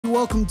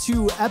Welcome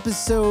to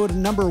episode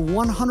number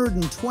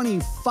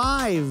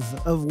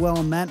 125 of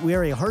Well Met. We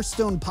are a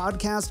Hearthstone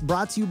podcast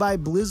brought to you by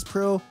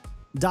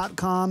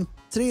BlizzPro.com.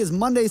 Today is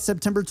Monday,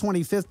 September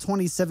 25th,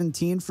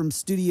 2017 from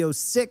Studio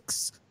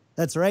 6.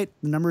 That's right,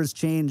 the number has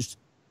changed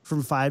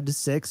from 5 to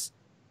 6.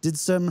 Did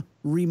some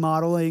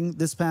remodeling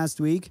this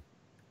past week.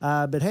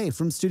 But hey,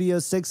 from Studio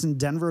 6 in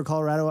Denver,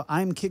 Colorado,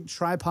 I'm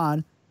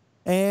KickedTripod.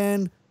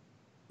 And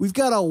we've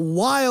got a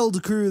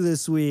wild crew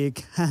this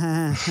week.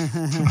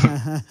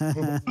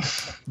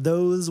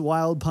 Those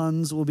wild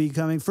puns will be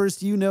coming.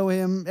 First, you know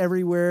him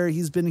everywhere.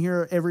 He's been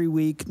here every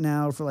week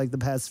now for like the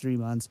past 3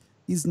 months.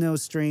 He's no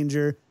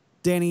stranger.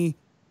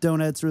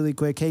 DannyDonuts, really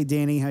quick. Hey,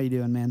 Danny, how you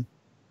doing, man?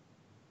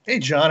 Hey,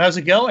 John, how's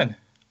it going?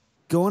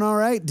 Going all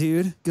right,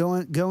 dude.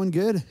 Going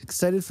good.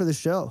 Excited for the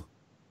show.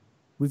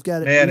 We've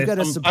got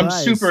a surprise. I'm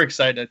super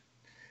excited.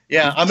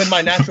 Yeah, I'm in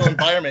my natural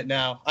environment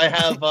now. I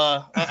have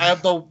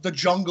the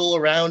jungle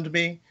around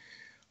me,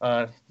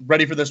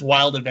 ready for this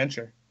wild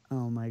adventure.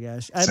 Oh my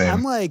gosh.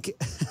 I'm like,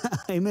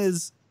 I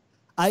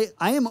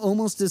am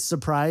almost as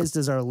surprised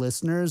as our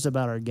listeners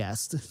about our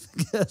guest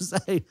because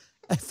I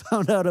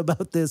found out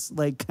about this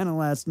like kind of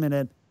last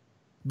minute,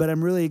 but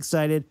I'm really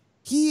excited.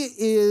 He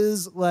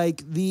is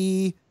like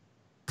the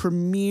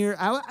premier.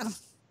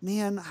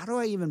 Man, how do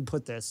I even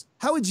put this?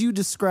 How would you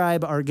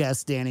describe our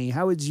guest, Danny?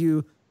 How would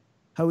you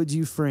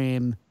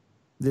frame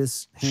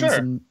this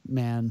handsome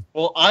man?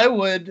 Well, I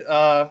would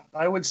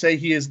say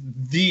he is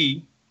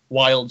the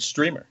wild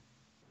streamer.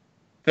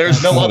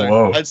 There's no other.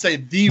 Whoa. I'd say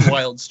the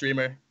wild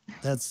streamer.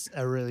 That's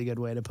a really good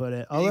way to put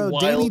it. Although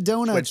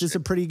DannyDonuts is a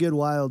pretty good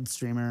wild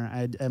streamer,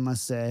 I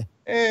must say.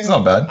 It's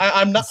not bad.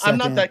 I'm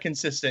not that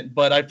consistent,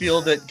 but I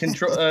feel that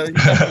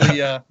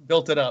definitely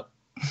built it up.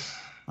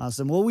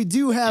 Awesome. Well, we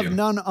do have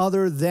none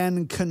other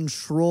than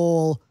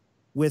Control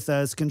with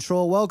us.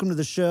 Control, welcome to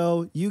the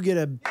show. You get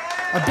a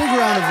big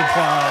round of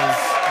applause.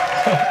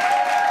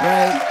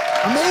 Right?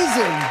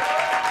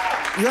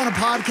 Amazing. You're on a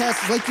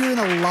podcast. It's like you're in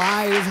a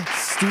live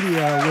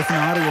studio with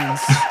an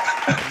audience.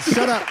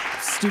 Shut up,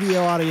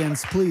 studio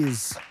audience.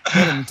 Please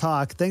let them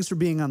talk. Thanks for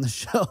being on the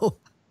show.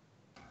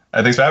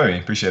 Thanks for having me.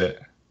 Appreciate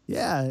it.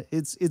 Yeah,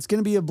 it's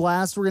going to be a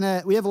blast.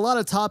 We have a lot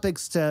of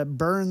topics to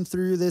burn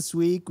through this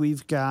week.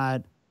 We've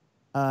got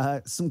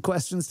some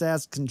questions to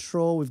ask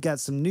Control. We've got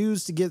some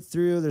news to get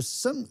through. There's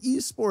some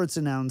esports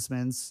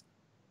announcements.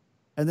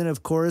 And then,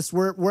 of course,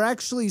 we're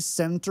actually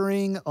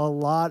centering a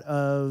lot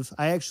of...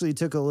 I actually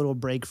took a little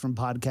break from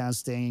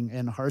podcasting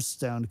and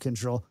Hearthstone,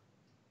 Control.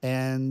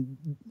 And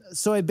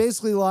so I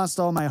basically lost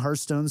all my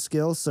Hearthstone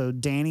skills. So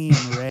Danny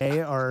and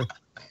Ray are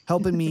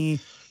helping me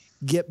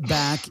get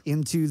back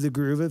into the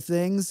groove of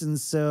things. And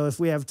so if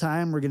we have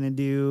time, we're going to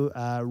do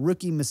a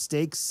rookie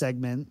mistakes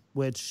segment,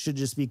 which should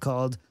just be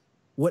called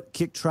What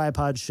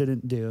KickedTripod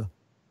Shouldn't Do.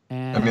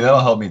 And I mean, that'll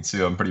help me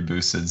too. I'm pretty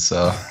boosted,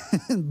 so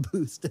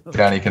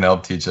Danny can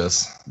help teach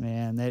us.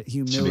 Man, that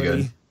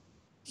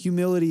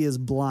humility is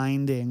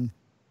blinding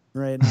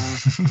right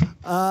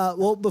now.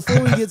 Well,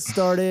 before we get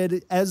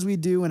started, as we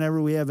do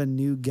whenever we have a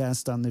new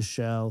guest on the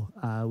show,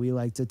 we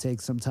like to take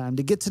some time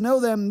to get to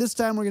know them. This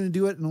time we're going to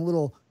do it in a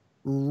little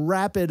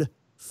rapid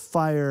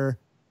fire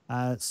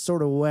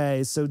sort of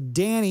way. So,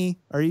 Danny,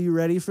 are you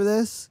ready for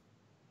this?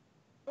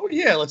 Oh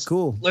yeah, let's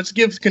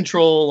give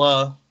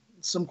Control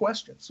some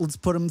questions. Let's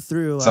put them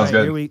through. Sounds all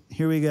right, good.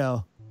 Here we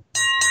go.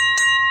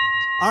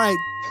 All right,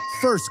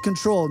 first,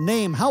 Control,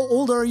 name. How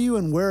old are you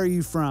and where are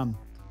you from?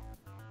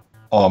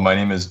 Oh, my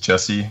name is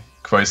Jesse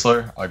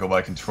Chrysler. I go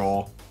by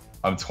Control.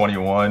 I'm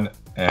 21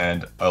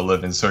 and I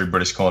live in Surrey,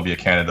 British Columbia,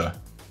 Canada.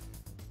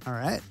 All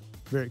right,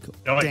 very cool.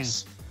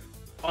 Nice.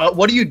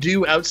 What do you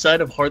do outside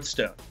of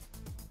Hearthstone?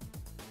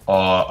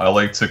 I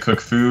like to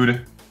cook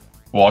food,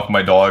 walk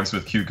my dogs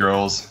with cute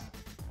girls.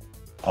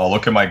 I'll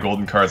look at my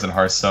golden cards in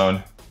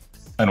Hearthstone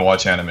and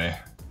watch anime.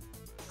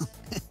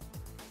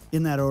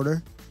 In that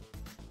order?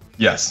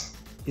 Yes.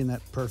 In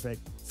that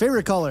perfect.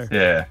 Favorite color?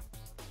 Yeah.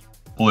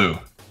 Blue.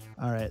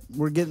 All right.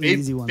 We're getting the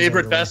easy ones.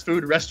 Favorite fast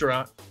food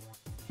restaurant?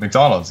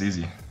 McDonald's,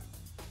 easy.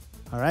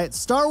 All right.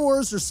 Star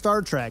Wars or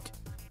Star Trek?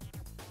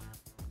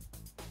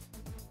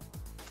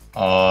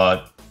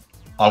 I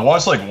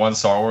watched like one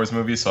Star Wars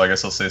movie, so I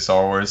guess I'll say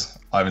Star Wars.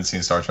 I haven't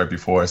seen Star Trek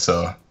before,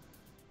 so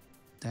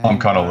I'm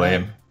kind of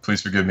lame.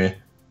 Please forgive me.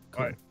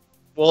 All right.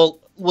 Well,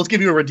 let's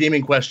give you a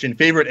redeeming question.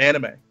 Favorite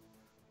anime?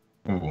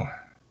 Ooh.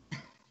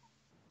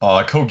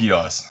 Code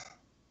Geass.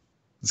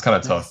 It's kind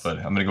of tough, but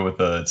I'm going to go with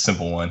a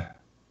simple one.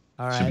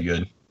 All right. Should be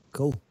good.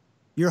 Cool.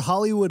 Your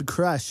Hollywood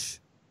crush?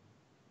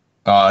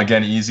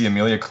 Again, easy.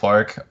 Amelia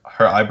Clark.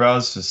 Her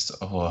eyebrows just,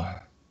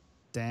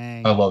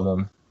 Dang. I love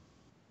them.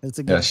 It's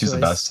a good choice. She's the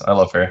best. I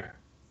love her.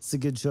 It's a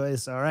good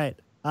choice. All right.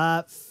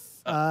 All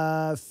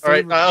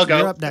right, I'll go.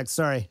 You're up next.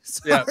 Sorry.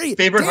 Yeah.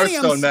 Favorite Danny,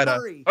 Hearthstone meta?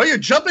 Sorry. Oh, you're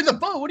jumping the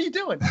boat. What are you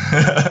doing? All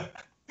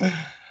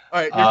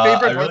right, your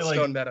favorite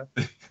Hearthstone meta?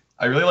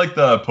 I really like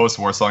the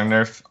post-war song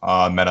nerf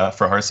meta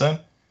for Hearthstone.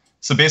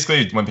 So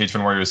basically, when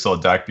Patron Warrior was still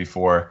a deck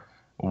before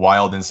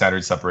Wild and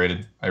Standard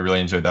separated, I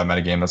really enjoyed that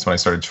metagame. That's when I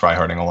started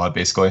tryharding a lot,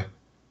 basically.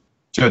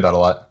 Enjoyed that a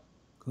lot.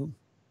 Cool.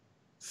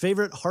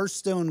 Favorite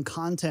Hearthstone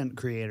content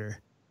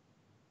creator?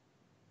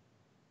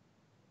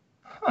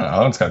 I don't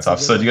know. It's kind of tough.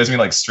 So do you guys mean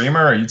like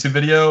streamer or YouTube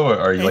video, or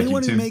are you Anyone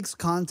like YouTube? who makes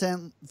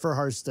content for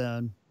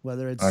Hearthstone,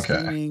 whether it's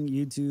streaming,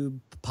 YouTube,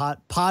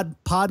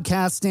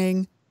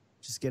 podcasting.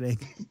 Just kidding.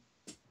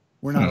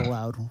 We're not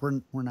allowed.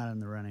 We're not in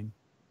the running.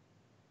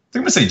 I think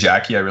I'm gonna say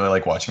Jackie. I really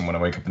like watching when I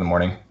wake up in the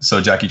morning. So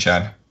Jackie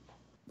Chan. Awesome.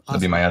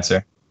 That'd be my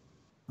answer.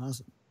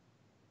 Awesome.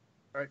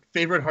 All right.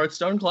 Favorite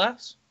Hearthstone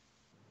class?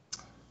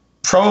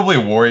 Probably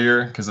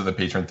Warrior because of the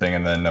patron thing,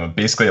 and then I'm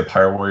basically a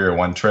Pyro Warrior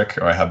one trick,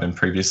 or I have been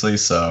previously.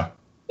 So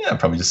yeah, I'd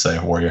probably just say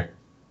Warrior.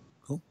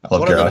 Cool. I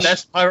love One Garrosh. of the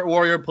best Pirate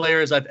Warrior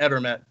players I've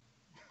ever met.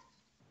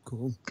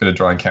 Cool. Good at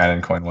drawing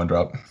cannon, coin one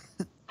drop.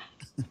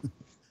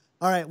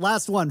 All right,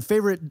 last one.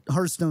 Favorite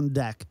Hearthstone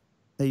deck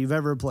that you've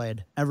ever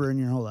played, ever in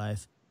your whole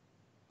life?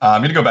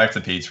 I'm gonna go back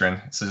to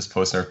Patron. So just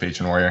post nerf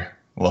Patron Warrior.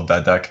 Love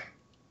that deck.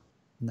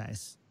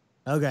 Nice.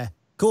 Okay,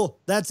 cool.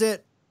 That's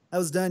it. I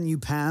was done. You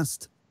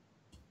passed.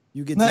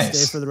 You get to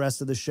stay for the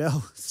rest of the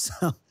show.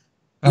 So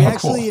we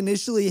actually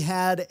initially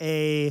had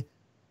a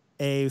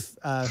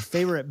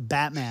favorite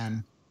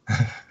Batman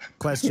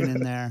question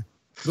in there,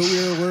 but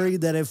we were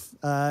worried that if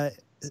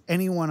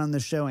anyone on the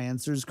show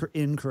answers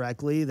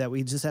incorrectly, that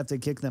we just have to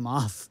kick them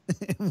off.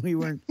 And we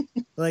weren't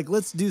like,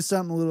 let's do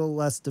something a little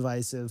less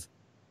divisive.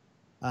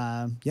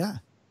 Yeah.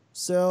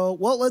 So,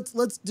 well,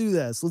 let's do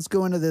this. Let's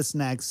go into this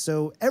next.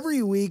 So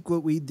every week,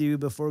 what we do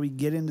before we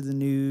get into the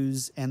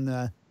news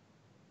and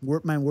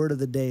my word of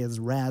the day is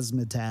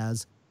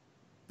razzmatazz.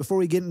 Before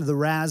we get into the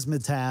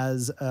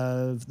razzmatazz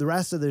of the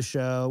rest of the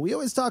show, we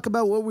always talk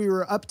about what we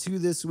were up to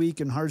this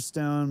week in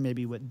Hearthstone,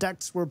 maybe what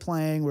decks we're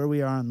playing, where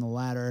we are on the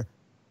ladder.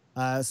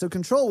 So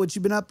Control, what you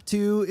been up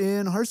to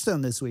in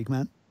Hearthstone this week,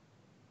 man?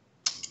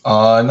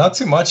 Not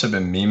too much. I've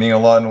been memeing a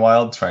lot in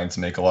Wild, trying to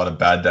make a lot of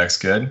bad decks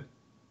good,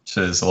 which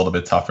is a little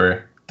bit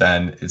tougher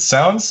than it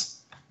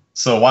sounds.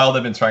 So Wild,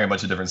 I've been trying a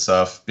bunch of different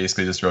stuff,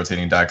 basically just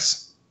rotating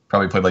decks.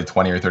 Probably played like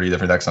 20 or 30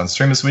 different decks on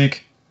stream this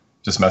week.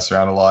 Just messed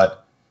around a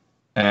lot.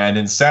 And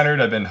in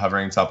Standard, I've been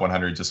hovering top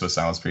 100 just with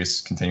Silence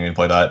Priest, continuing to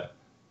play that.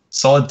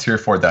 Solid tier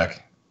 4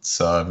 deck. It's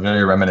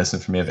very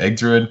reminiscent for me of Egg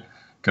Druid.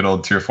 Good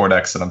old tier 4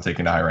 decks that I'm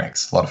taking to high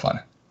ranks. A lot of fun.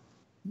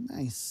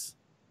 Nice.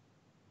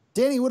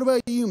 Danny, what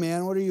about you,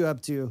 man? What are you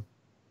up to?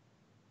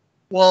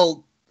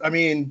 Well, I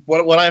mean,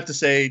 what I have to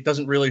say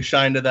doesn't really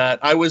shine to that.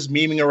 I was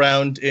memeing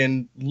around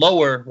in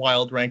lower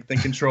Wild rank than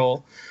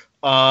Control.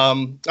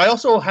 I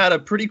also had a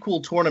pretty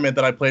cool tournament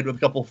that I played with a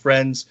couple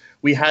friends.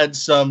 We had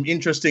some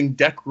interesting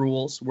deck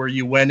rules where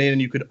you went in and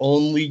you could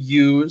only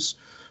use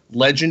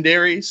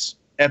legendaries,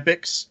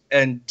 epics,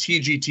 and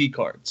TGT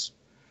cards.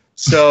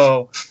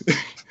 So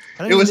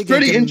it was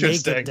pretty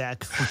interesting. Make a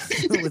deck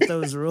with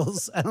those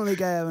rules. I don't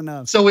think I have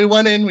enough. So we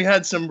went in, we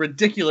had some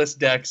ridiculous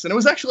decks, and it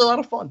was actually a lot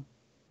of fun.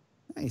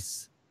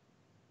 Nice.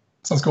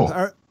 Sounds cool.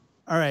 All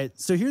right.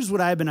 So here's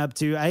what I've been up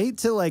to. I hate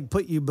to like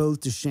put you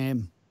both to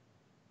shame.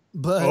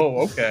 But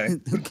okay.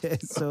 Okay,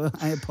 so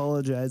I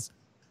apologize.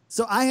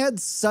 So I had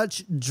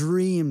such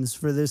dreams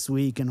for this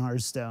week in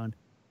Hearthstone.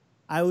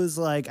 I was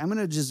like, I'm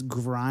gonna just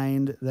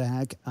grind the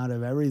heck out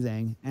of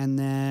everything. And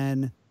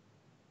then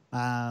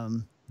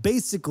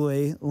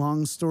basically,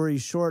 long story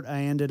short,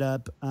 I ended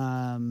up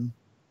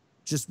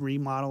just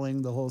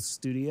remodeling the whole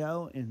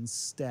studio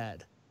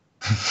instead.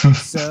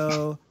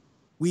 So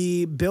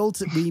we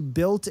built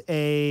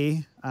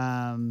a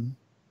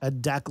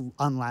deck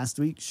on last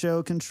week's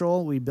show,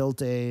 Control. We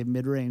built a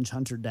mid-range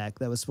hunter deck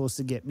that was supposed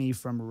to get me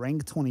from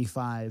rank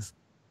 25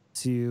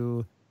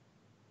 to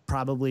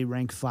probably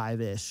rank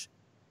 5-ish.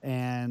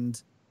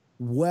 And,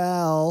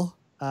 well,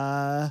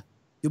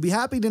 you'll be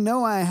happy to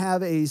know I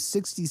have a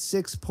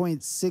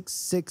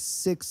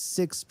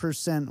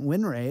 66.6666%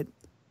 win rate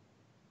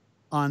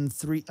on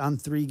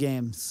three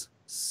games.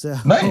 So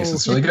nice.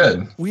 That's really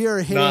good. We are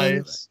hitting.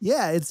 Nice.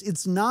 Yeah,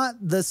 it's not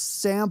the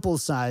sample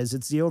size;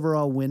 it's the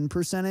overall win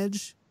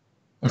percentage.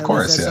 Of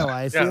course, that's yeah. how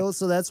I feel. Yeah.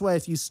 So that's why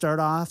if you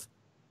start off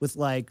with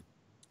like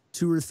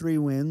 2 or 3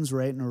 wins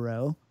right in a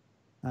row,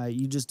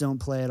 you just don't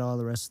play it all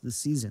the rest of the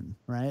season,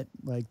 right?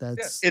 Like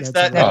that's it's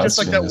that's that how just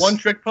I like feel. that one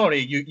trick pony.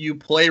 You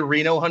play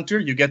Reno Hunter,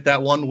 you get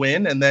that one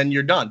win, and then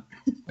you're done.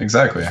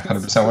 Exactly.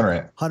 100% win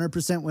rate.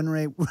 100% win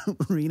rate,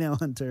 Reno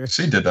Hunter.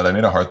 She did that. I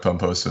made a Hearthstone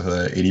post with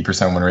a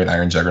 80% win rate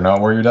Iron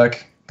Juggernaut Warrior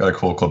deck. Got a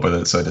cool clip with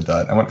it, so I did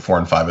that. I went 4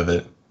 and 5 with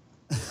it.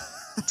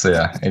 So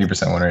yeah,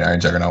 80% win rate Iron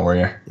Juggernaut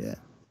Warrior. Yeah.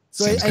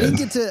 So I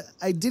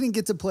didn't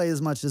get to play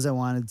as much as I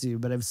wanted to,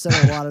 but I've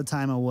set a lot of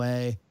time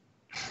away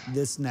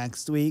this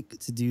next week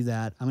to do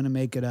that. I'm going to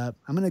make it up.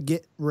 I'm going to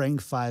get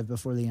rank 5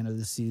 before the end of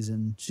the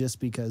season just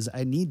because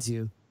I need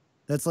to.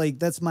 That's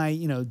my,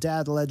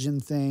 dad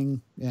legend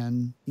thing.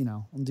 And,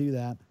 I'll do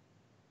that.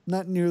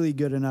 Not nearly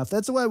good enough.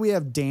 That's why we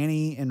have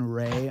Danny and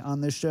Ray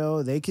on the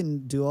show. They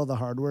can do all the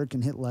hard work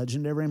and hit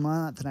legend every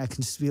month. And I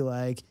can just be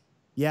like,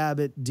 yeah,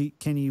 but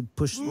can you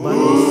push the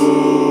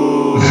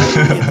buttons?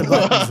 Hit the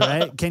buttons,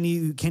 right? Can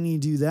you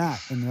do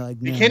that? And they're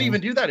like, no. You can't even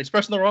do that. He's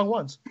pressing the wrong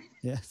ones.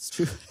 Yeah, it's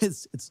true.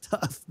 It's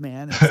tough,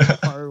 man.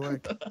 It's hard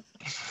work.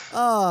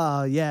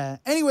 Oh, yeah.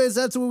 Anyways,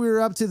 that's what we were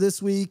up to this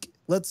week.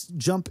 let's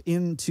jump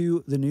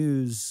into the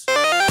news.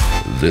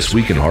 This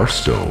week in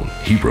Hearthstone,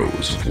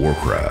 Heroes of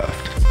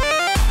Warcraft.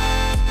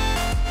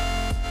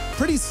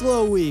 Pretty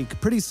slow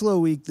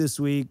week this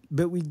week,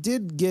 but we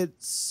did get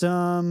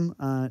some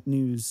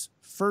news.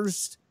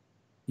 First,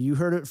 you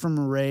heard it from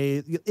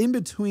Ray. In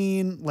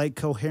between like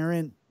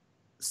coherent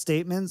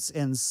statements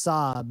and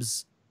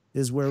sobs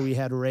is where we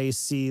had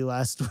RayC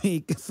last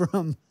week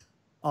from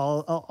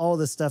all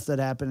the stuff that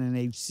happened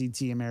in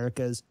HCT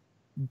Americas.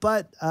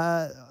 But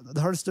the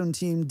Hearthstone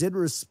team did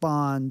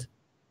respond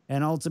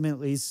and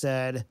ultimately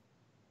said,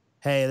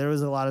 hey, there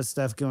was a lot of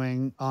stuff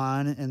going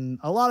on, and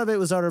a lot of it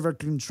was out of our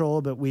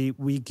control, but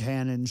we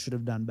can and should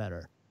have done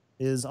better,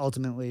 is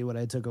ultimately what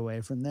I took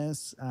away from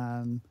this.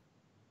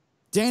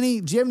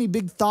 Danny, do you have any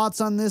big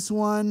thoughts on this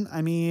one?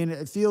 I mean,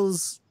 it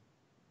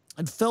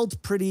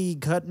felt pretty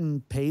cut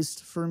and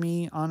paste for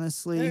me,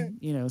 honestly.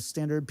 You know,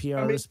 standard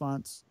PR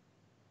response.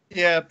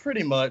 Yeah,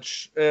 pretty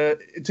much.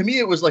 To me,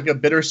 it was like a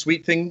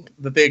bittersweet thing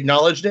that they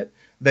acknowledged it.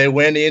 They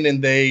went in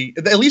and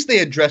at least they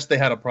addressed they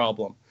had a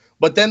problem.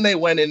 But then they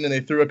went in and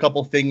they threw a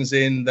couple things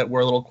in that were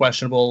a little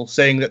questionable,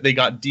 saying that they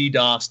got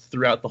DDoSed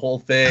throughout the whole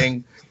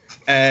thing.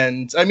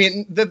 And I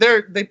mean,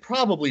 they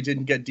probably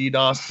didn't get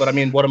DDoSed, but I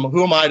mean,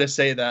 who am I to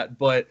say that?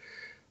 But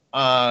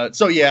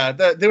so yeah,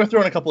 they were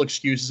throwing a couple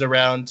excuses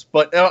around,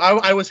 but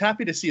I was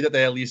happy to see that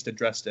they at least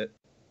addressed it.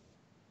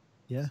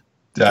 Yeah,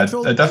 I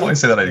definitely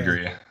say that I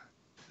agree.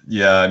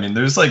 Yeah, I mean,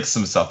 there's like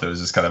some stuff that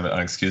was just kind of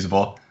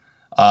unexcusable.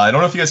 I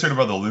don't know if you guys heard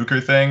about the Lucre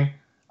thing.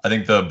 I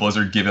think the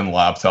Blizzard given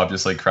laptop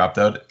just like crapped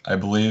out, I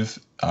believe.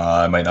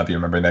 I might not be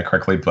remembering that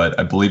correctly, but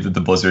I believe that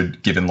the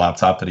Blizzard given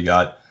laptop that he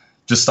got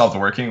just stopped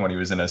working when he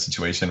was in a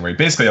situation where he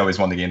basically always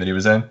won the game that he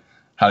was in,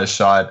 had a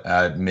shot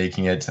at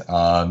making it,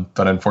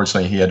 but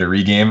unfortunately he had to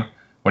regame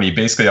when he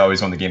basically always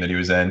won the game that he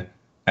was in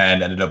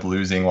and ended up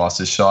losing, lost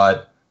his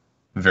shot.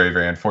 Very,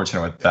 very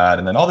unfortunate with that.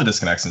 And then all the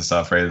disconnects and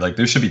stuff, right? Like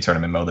there should be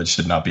tournament mode that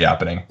should not be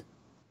happening.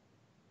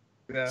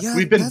 Yeah,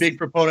 we've been big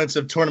proponents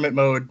of tournament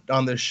mode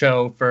on this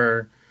show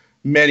for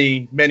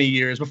many, many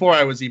years before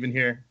I was even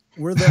here.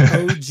 We're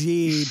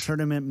the OG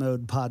tournament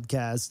mode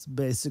podcast,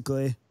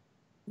 basically.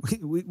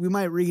 We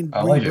might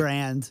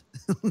rebrand.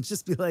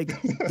 Just be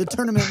like the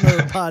tournament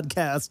mode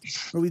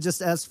podcast, where we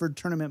just ask for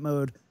tournament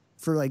mode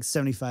for like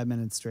 75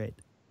 minutes straight.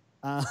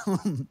 But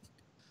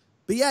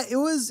yeah, it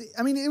was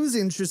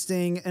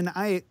interesting. And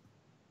I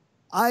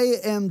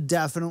am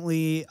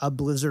definitely a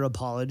Blizzard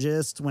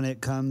apologist when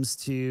it comes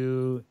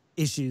to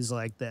issues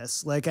like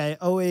this. Like I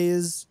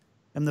always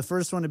am the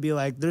first one to be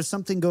like, there's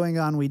something going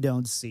on we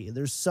don't see.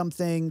 There's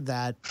something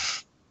that,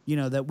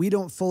 that we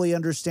don't fully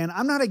understand.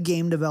 I'm not a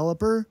game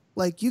developer.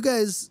 Like you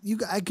guys,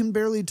 I can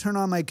barely turn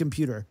on my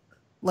computer.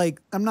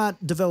 Like I'm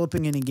not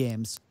developing any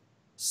games.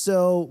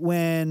 So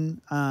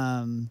when,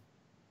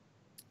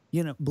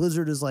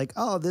 Blizzard is like,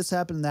 oh, this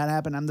happened, that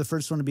happened, I'm the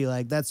first one to be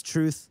like, that's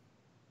truth.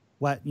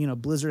 What,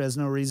 Blizzard has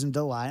no reason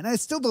to lie. And I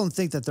still don't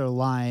think that they're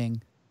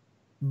lying.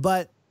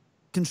 But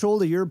Control,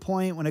 to your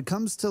point, when it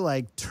comes to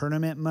like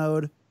tournament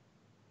mode,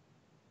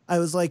 I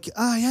was like,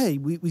 oh, yeah,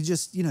 we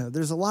just,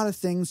 there's a lot of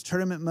things.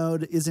 Tournament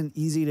mode isn't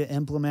easy to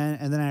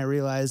implement. And then I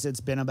realized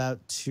it's been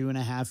about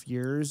 2.5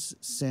 years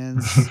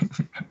since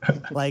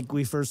like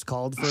we first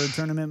called for a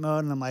tournament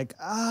mode. And I'm like,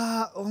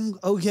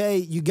 okay,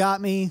 you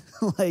got me.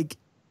 Like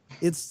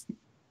it's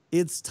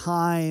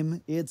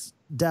time. It's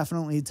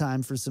definitely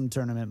time for some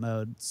tournament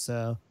mode.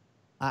 So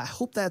I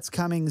hope that's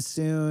coming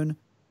soon,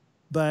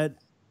 but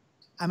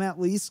I'm at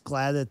least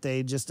glad that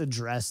they just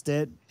addressed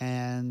it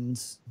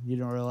and,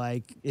 were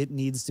like, it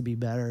needs to be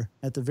better.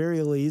 At the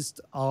very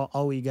least,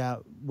 all we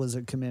got was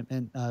a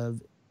commitment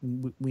of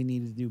we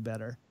need to do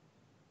better.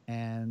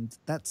 And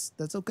that's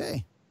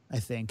okay, I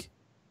think.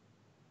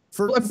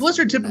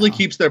 Blizzard typically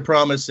keeps their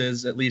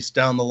promises, at least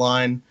down the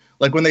line.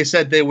 Like when they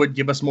said they would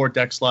give us more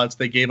deck slots,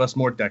 they gave us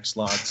more deck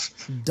slots.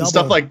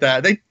 Stuff like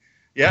that. They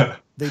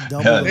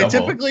double.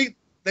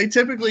 They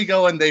typically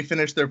go and they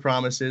finish their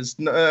promises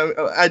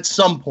at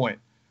some point.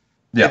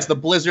 Yeah. It's the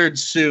Blizzard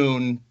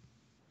soon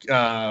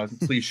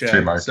cliche.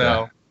 Trademark,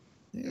 so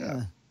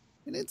yeah.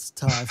 And it's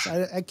tough.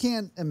 I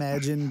can't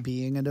imagine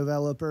being a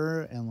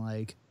developer and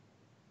like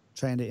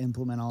trying to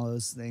implement all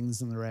those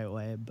things in the right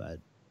way. But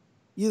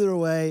either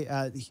way,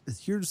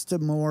 here's to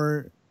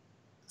more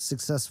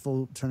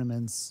successful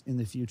tournaments in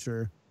the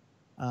future.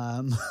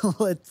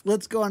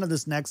 Let's go on to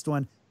this next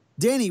one.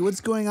 Danny, what's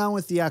going on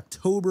with the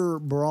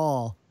Oktoberbrawl?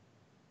 All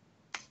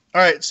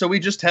right, so we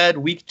just had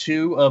week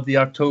 2 of the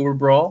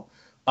Oktoberbrawl.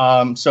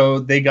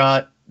 So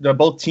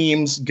both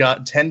teams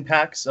got 10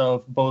 packs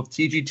of both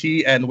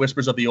TGT and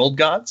Whispers of the Old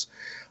Gods.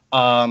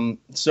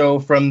 So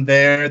from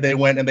there, they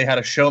went and they had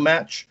a show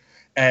match,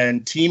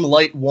 and Team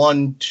Light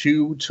won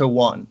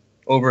 2-1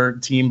 over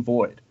Team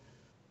Void.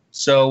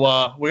 So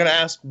we're going to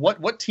ask,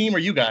 what team are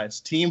you guys?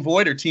 Team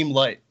Void or Team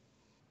Light?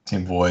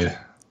 Team Void.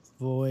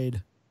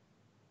 Void.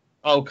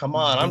 Oh, come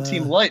on. I'm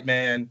Team Light,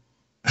 man.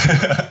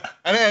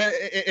 I mean,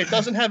 it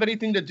doesn't have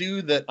anything to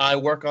do that I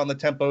work on the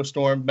Tempo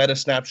Storm Meta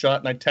Snapshot,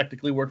 and I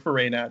technically work for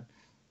Raynad.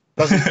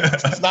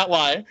 That's not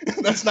why.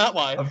 That's not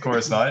why. Of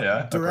course not.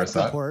 Yeah. Direct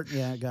report.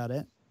 Yeah, got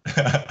it.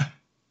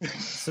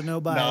 So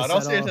no bias. No, in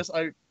all seriousness,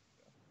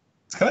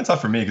 it's kind of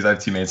tough for me because I have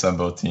teammates on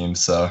both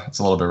teams, so it's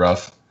a little bit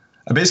rough.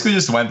 I basically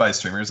just went by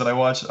streamers that I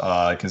watch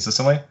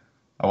consistently.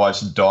 I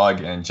watch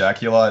Dog and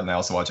Jackie a lot, and I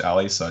also watch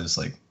Ali, so I just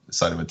like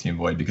sided with Team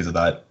Void because of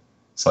that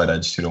slight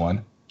edge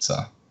 2-1. So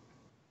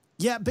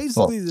yeah,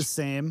 basically the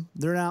same.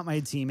 They're not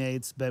my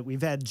teammates, but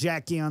we've had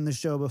Jackie on the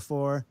show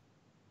before.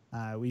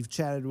 We've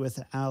chatted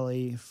with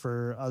Ali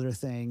for other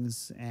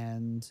things,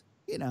 and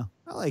you know,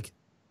 I like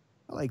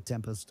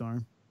Tempo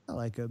Storm. I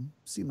like them.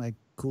 Seem like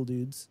cool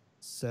dudes.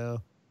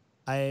 So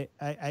but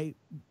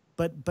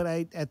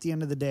at the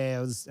end of the day, I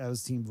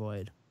was Team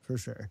Void for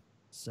sure.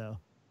 So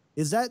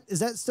is that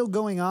still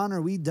going on?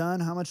 Are we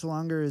done? How much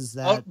longer is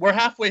that? Oh, we're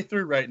halfway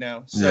through right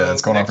now. So yeah,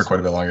 it's going on for quite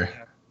a bit longer.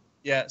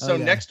 Yeah. So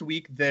next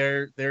week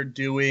they're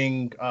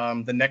doing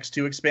the next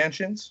 2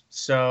 expansions.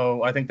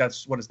 So I think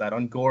that's, what is that?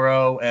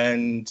 Ungoro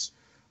and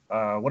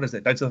what is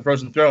it? Knights of the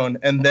Frozen Throne.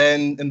 And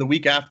then in the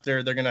week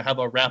after, they're gonna have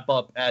a wrap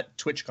up at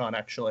TwitchCon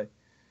actually.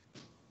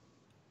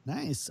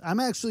 Nice.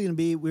 I'm actually going to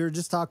be, we were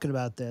just talking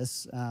about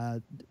this.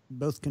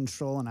 Both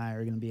Control and I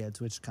are going to be at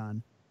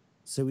TwitchCon.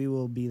 So we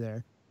will be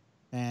there.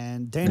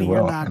 And Danny,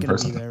 you're not going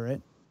to be there,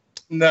 right?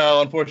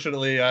 No,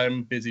 unfortunately,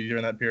 I'm busy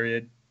during that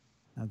period.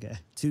 Okay.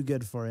 Too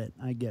good for it.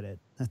 I get it.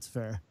 That's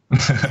fair.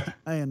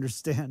 I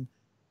understand.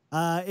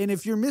 And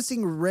if you're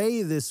missing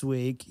Ray this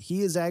week,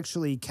 he is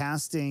actually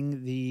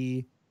casting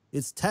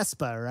it's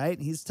Tespa, right?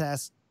 He's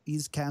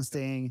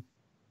casting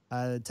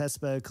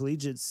Tespa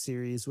Collegiate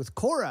Series with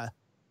Cora.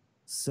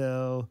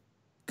 So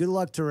good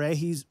luck to Ray.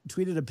 He's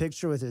tweeted a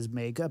picture with his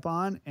makeup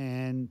on,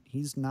 and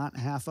he's not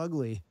half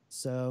ugly.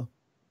 So,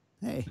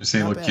 hey. Does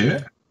he look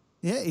cute?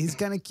 Yeah, he's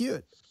kind of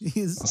cute.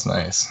 That's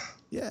nice.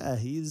 Yeah,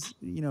 he's,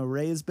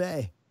 Ray's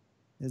Bay,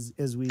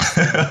 as we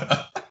say.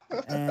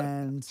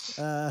 And,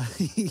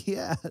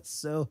 yeah,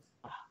 so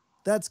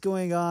that's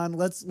going on.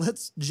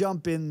 Let's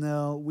jump in,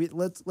 though.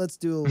 Let's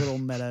do a little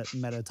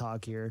meta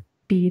talk here.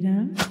 Beat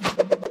 'em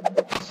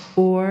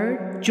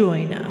or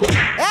join 'em.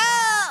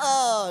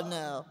 Oh,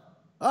 no.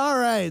 All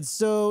right.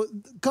 So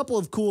a couple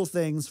of cool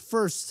things.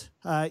 First,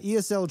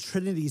 ESL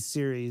Trinity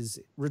Series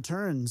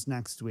returns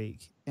next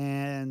week.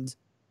 And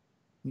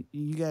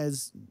you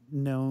guys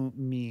know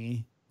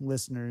me,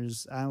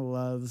 listeners. I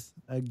love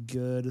a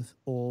good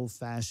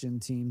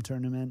old-fashioned team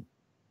tournament.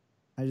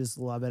 I just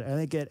love it. I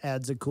think it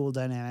adds a cool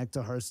dynamic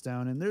to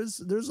Hearthstone. And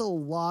there's a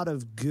lot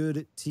of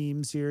good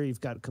teams here.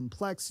 You've got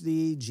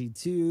Complexity,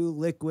 G2,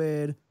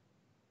 Liquid,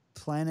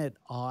 Planet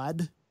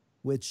Odd,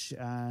 which...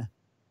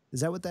 is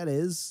that what that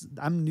is?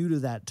 I'm new to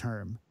that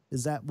term.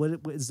 Is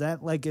that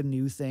like a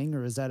new thing,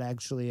 or is that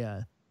actually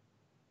a?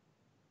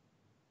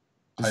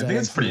 I think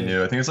it's pretty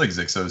new. I think it's like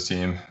Zixo's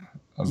team.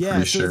 I'm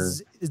pretty sure.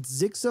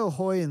 It's Zixo,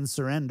 Hoy, and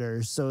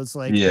Surrender. So it's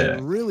like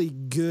a really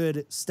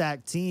good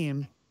stacked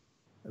team.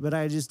 But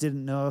I just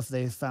didn't know if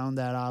they found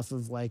that off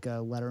of like a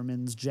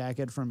Letterman's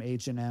jacket from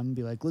H&M,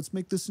 be like, let's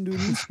make this into an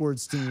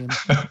esports team.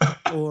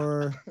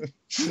 Or,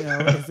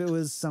 if it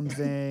was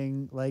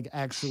something like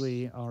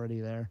actually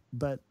already there.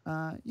 But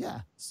yeah,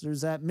 so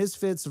there's that.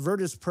 Misfits,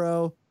 Virtus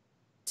Pro,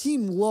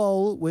 Team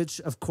LOL, which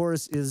of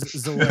course is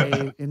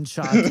Zalay and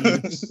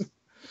Chalky.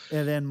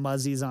 And then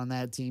Muzzy's on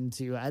that team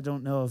too. I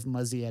don't know if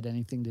Muzzy had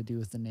anything to do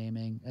with the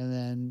naming. And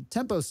then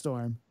Tempo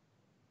Storm.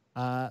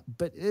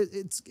 But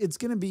it's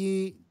going to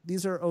be,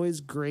 these are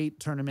always great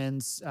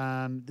tournaments.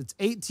 It's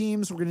 8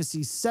 teams. We're going to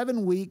see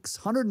 7 weeks,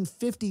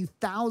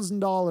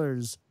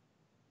 $150,000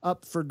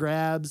 up for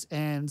grabs.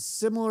 And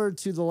similar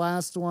to the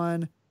last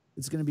one,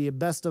 it's going to be a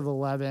best of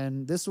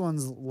 11. This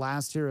one's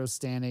last hero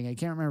standing. I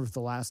can't remember if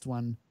the last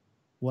one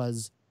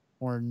was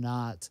or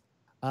not.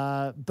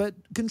 But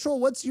Control,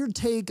 what's your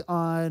take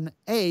on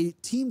A,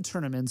 team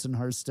tournaments in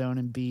Hearthstone,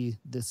 and B,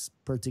 this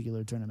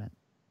particular tournament?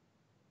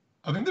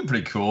 I think they're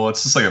pretty cool.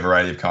 It's just like a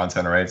variety of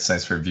content, right? It's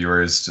nice for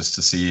viewers just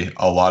to see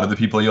a lot of the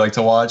people you like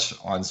to watch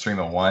on stream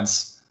at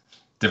once.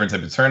 Different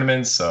type of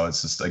tournaments, so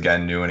it's just,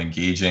 again, new and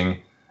engaging.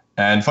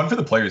 And fun for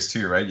the players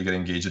too, right? You get to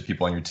engage with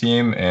people on your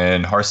team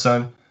in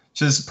Hearthstone,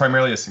 which is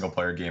primarily a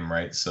single-player game,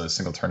 right? So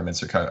single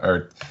tournaments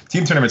or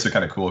team tournaments are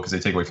kind of cool because they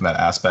take away from that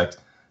aspect.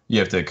 You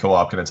have to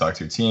co-op, kind of talk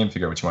to your team,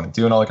 figure out what you want to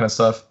do and all that kind of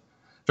stuff.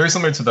 Very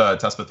similar to the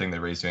Tespa thing that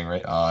Ray's doing,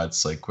 right?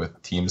 It's like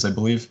with teams, I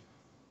believe,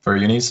 for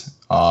unis.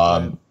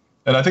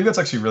 And I think that's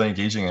actually really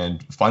engaging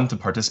and fun to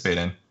participate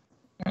in.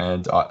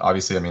 And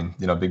obviously, I mean,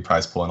 big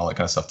prize pool and all that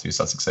kind of stuff too.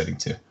 So that's exciting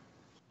too.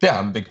 Yeah,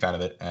 I'm a big fan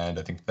of it, and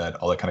I think that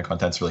all that kind of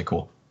content's really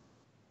cool.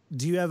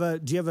 Do you have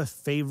a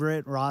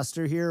favorite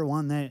roster here?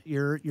 One that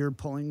you're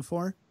pulling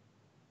for?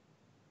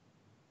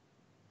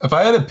 If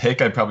I had to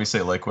pick, I'd probably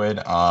say Liquid.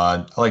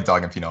 I like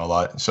Dog and Fino a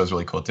lot. The show's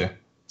really cool too.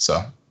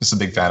 So just a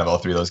big fan of all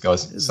 3 of those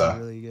guys. It's so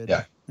really good.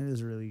 Yeah, it is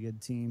a really good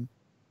team.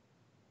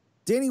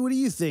 Danny, what do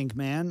you think,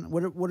 man?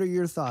 What are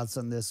your thoughts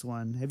on this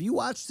one? Have you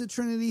watched the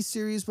Trinity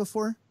series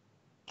before?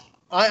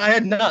 I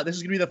had not. This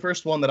is gonna be the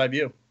first one that I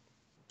view,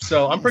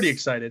 so I'm pretty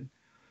excited.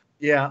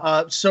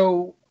 Yeah,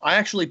 so I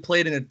actually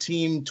played in a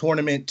team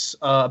tournament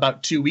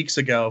about 2 weeks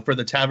ago for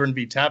the Tavern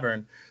v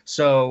Tavern.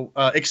 So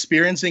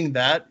experiencing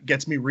that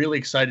gets me really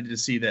excited to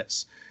see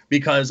this,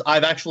 because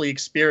I've actually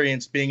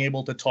experienced being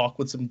able to talk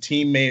with some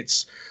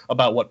teammates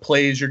about what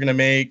plays you're going to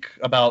make,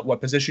 about what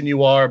position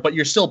you are, but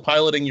you're still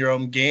piloting your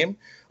own game.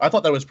 I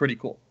thought that was pretty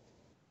cool.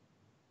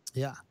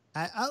 Yeah,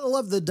 I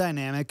love the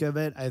dynamic of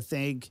it. I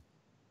think,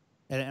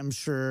 and I'm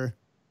sure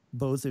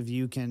both of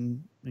you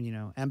can,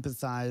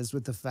 empathize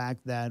with the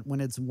fact that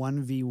when it's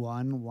 1v1,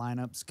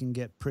 lineups can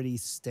get pretty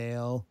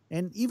stale.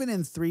 And even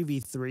in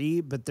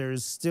 3v3, but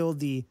there's still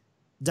the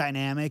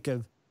dynamic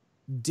of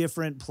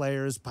different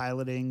players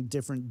piloting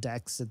different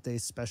decks that they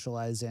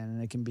specialize in,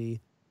 and it can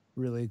be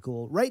really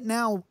cool. Right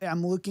now,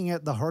 I'm looking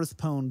at the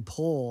Hearthstone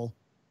poll.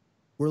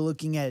 We're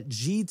looking at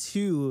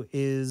G2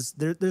 is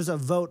there. There's a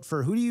vote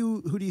for who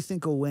do you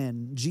think will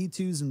win?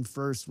 G2's in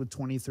first with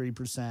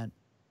 23%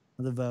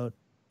 of the vote.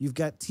 You've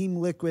got Team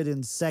Liquid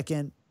in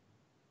second,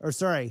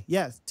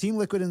 Team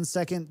Liquid in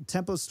second,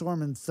 Tempo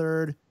Storm in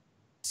third,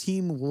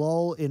 Team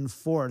LOL in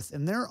fourth,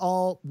 and they're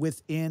all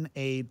within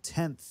a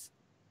tenth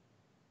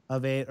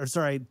of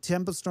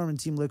Tempo Storm and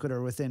Team Liquid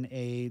are within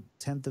a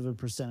tenth of a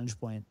percentage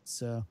point.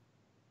 So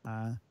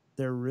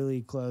they're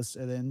really close.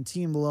 And then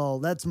Team LOL,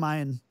 that's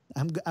mine.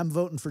 I'm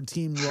voting for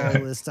Team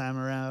LOL this time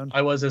around.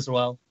 I was as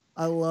well.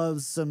 I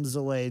love some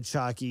Zalay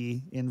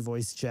Chalky in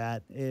voice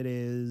chat. It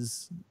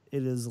is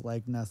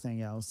like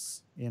nothing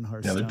else in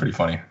Hearthstone. Yeah, they're pretty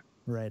funny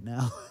right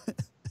now.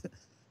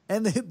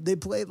 And they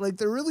play like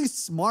they're really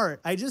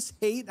smart. I just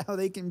hate how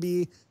they can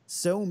be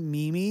so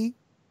memey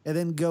and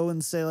then go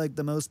and say like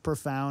the most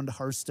profound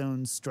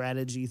Hearthstone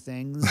strategy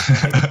things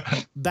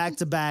like, back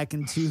to back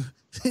in two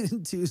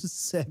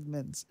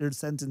segments or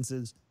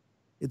sentences.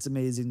 It's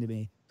amazing to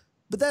me.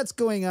 But that's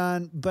going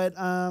on. But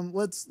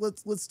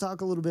let's talk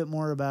a little bit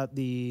more about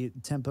the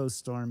Tempo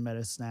Storm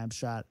Meta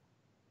Snapshot.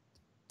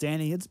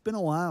 Danny, it's been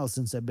a while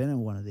since I've been in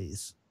one of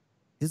these.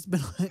 It's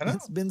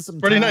been some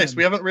pretty time. nice.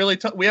 We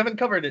haven't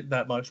covered it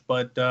that much,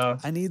 but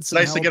I need some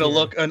nice to get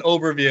help an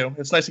overview.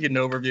 It's nice to get an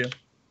overview.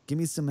 Give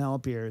me some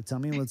help here. Tell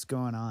me what's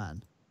going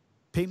on.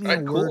 Paint me a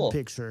word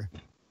picture.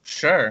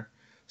 Sure.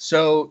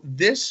 So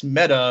this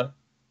meta,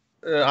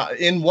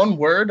 in one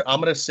word, I'm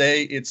gonna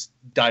say it's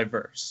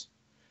diverse.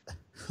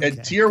 Okay,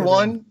 At tier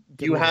one,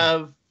 you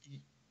have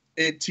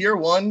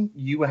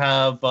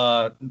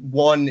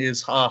one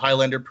is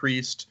Highlander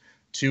Priest,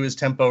 2 is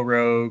Tempo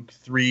Rogue,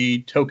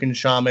 3 Token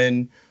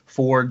Shaman,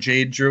 4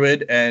 Jade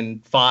Druid,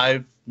 and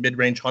 5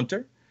 Mid-Range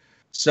Hunter.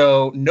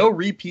 So no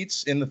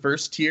repeats in the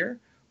first tier.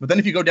 But then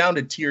if you go down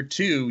to tier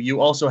 2,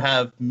 you also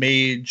have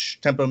Mage,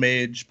 Tempo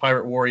Mage,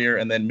 Pirate Warrior,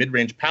 and then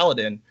Mid-Range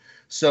Paladin.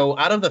 So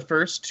out of the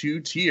first 2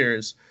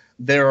 tiers,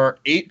 there are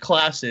 8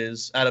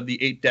 classes out of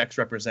the 8 decks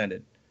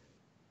represented.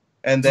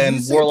 And then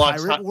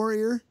Warlock's Pirate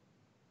Warrior?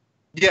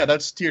 Yeah,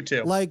 that's tier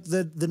 2. Like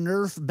the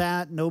nerf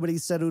bat, nobody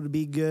said it would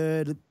be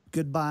good.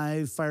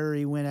 Goodbye,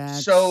 Fiery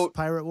Winax. So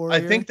Pirate Warrior.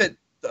 I think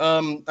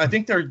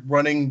they're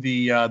running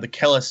the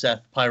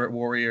Keleseth Pirate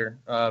Warrior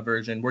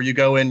version, where you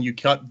go in, you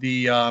cut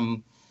the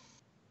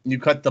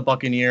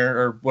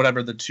Buccaneer or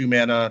whatever the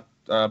 2-mana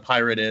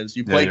pirate is.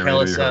 You play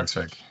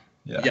Keleseth.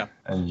 Yeah,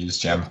 and you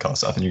just jam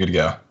Keleseth and you're good to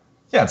go.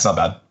 Yeah, it's not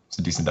bad. It's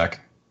a decent deck.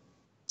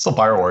 Still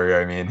Pirate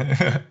Warrior, I mean.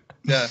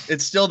 Yeah,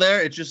 it's still there.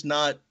 It's just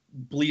not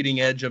bleeding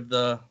edge of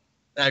the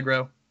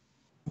aggro.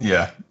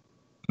 Yeah,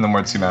 no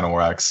more 2-mana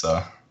Warax.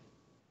 So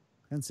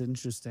that's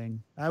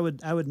interesting. I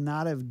would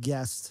not have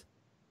guessed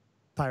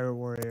Pirate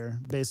Warrior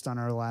based on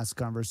our last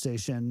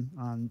conversation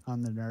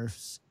on the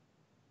nerfs.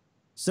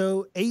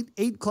 So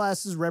eight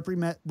classes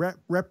represented.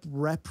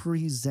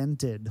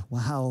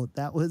 Wow,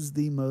 that was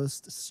the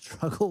most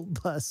struggle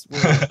bus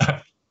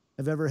word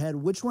I've ever had.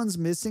 Which one's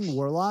missing?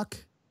 Warlock.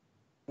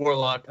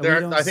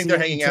 I think they're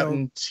hanging out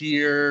in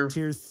tier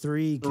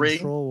 3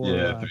 control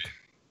Warlock.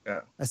 Yeah.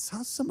 I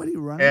saw somebody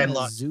running a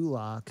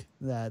Zoolock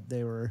that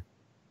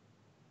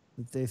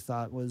they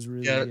thought was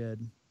really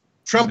good.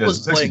 Trump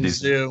was playing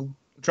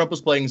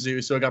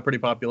Zoo. So it got pretty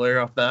popular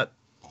off that.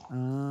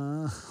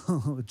 Trump.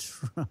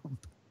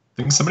 I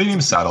think somebody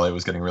named Satellite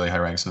was getting really high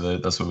ranks with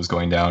it. That's what was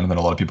going down, and then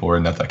a lot of people were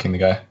net decking the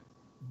guy.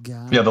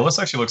 Yeah, the list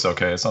actually looks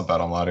okay. It's not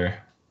bad on ladder.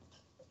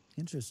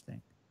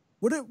 Interesting.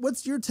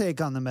 What's your take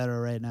on the meta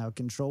right now,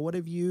 Control? What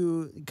have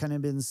you kind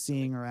of been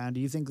seeing around? Do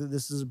you think that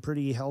this is a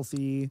pretty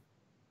healthy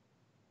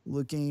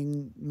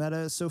looking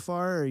meta so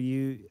far? Or are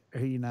you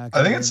not?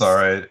 I think it's all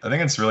right. I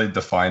think it's really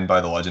defined by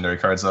the legendary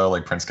cards though,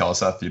 like Prince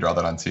Keleseth. You draw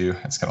that on 2.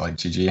 It's kind of like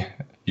GG.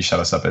 You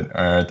Shadow Step it.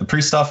 Or the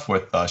priest stuff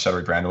with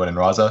Shadowed Brandwood and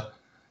Raza.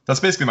 That's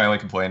basically my only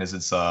complaint is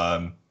it's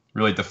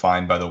really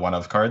defined by the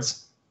 1-of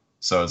cards.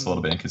 So it's a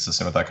little bit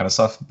inconsistent with that kind of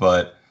stuff.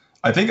 But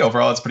I think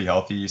overall it's pretty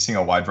healthy. You're seeing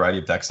a wide variety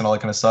of decks and all that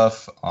kind of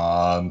stuff.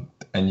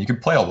 And you can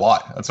play a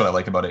lot. That's what I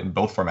like about it in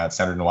both formats,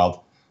 Standard and Wild.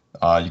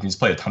 You can just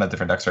play a ton of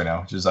different decks right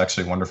now, which is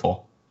actually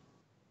wonderful.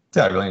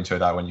 Yeah, I really enjoy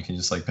that when you can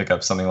just like pick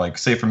up something like,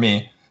 say for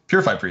me,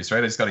 Purified Priest,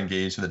 right? I just got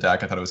engaged with the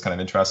deck. I thought it was kind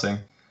of interesting.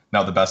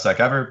 Not the best deck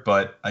ever,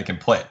 but I can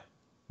play it,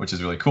 which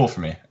is really cool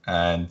for me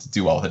and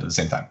do well with it at the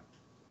same time.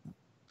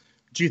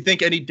 do you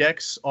think any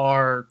decks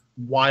are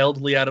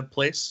wildly out of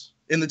place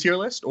in the tier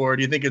list, or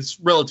do you think it's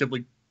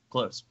relatively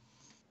close?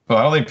 Well,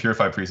 I don't think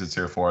Purify Priest is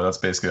tier 4. That's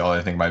basically all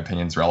I think my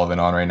opinion's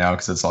relevant on right now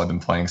because it's all I've been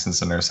playing since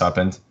the nerfs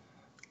happened.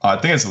 I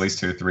think it's at least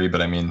tier 3,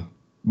 but I mean,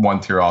 1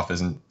 tier off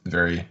isn't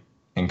very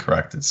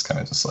incorrect. It's kind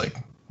of just like,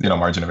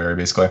 margin of error,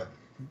 basically.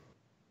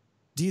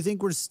 Do you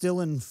think we're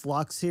still in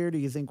flux here? Do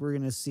you think we're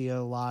going to see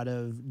a lot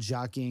of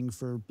jockeying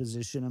for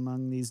position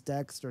among these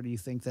decks, or do you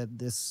think that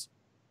this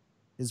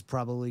is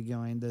probably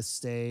going to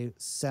stay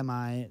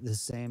semi the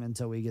same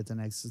until we get the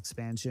next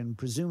expansion,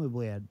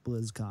 presumably at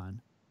BlizzCon?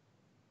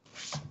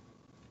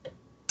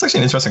 It's actually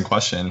an interesting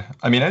question.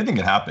 I mean, anything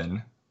can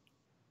happen.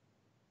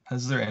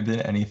 Has there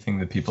been anything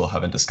that people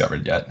haven't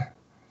discovered yet?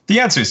 The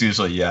answer is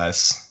usually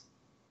yes.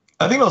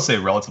 I think they'll stay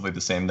relatively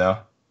the same, though.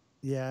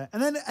 Yeah,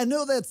 and then I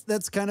know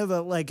that's kind of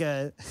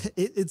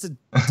it's a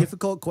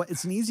difficult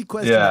it's an easy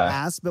question to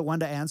ask, but one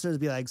to answer is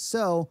be like,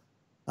 so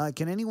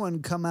can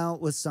anyone come out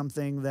with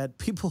something that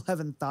people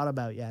haven't thought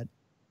about yet?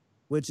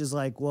 Which is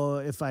like, well,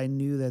 if I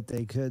knew that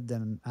they could,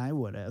 then I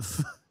would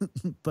have.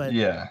 But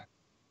yeah.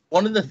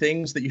 One of the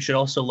things that you should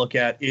also look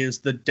at is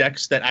the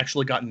decks that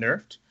actually got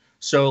nerfed.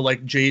 So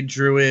like Jade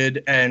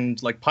Druid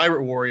and like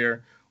Pirate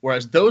Warrior,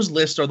 whereas those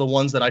lists are the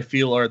ones that I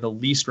feel are the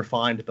least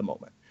refined at the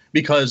moment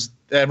because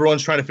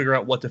everyone's trying to figure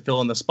out what to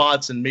fill in the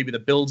spots and maybe the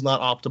build's not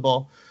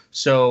optimal.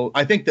 So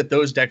I think that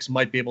those decks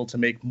might be able to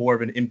make more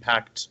of an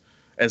impact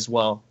as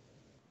well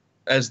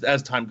as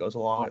time goes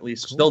along, at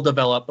least. Cool. They'll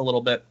develop a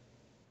little bit.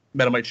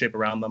 Meta might shape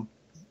around them.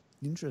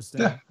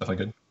 Interesting. Yeah,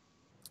 definitely good.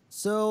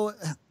 So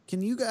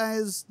can you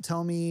guys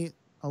tell me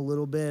a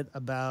little bit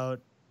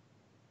about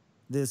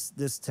this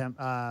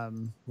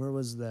where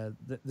was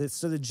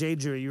the Jade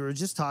Druid? You were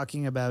just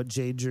talking about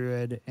Jade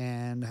Druid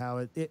and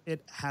how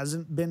it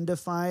hasn't been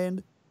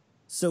defined.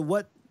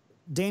 So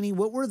Danny,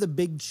 what were the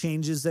big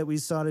changes that we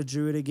saw to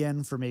Druid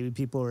again for maybe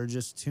people who are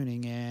just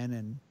tuning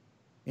in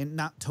and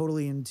not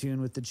totally in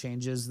tune with the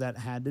changes that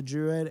had to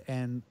Druid,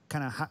 and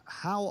kind of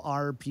how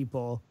are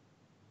people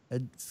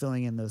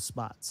filling in those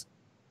spots?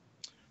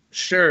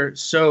 Sure.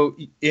 So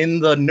in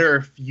the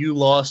nerf, you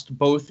lost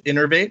both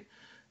Innervate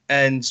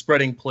and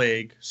Spreading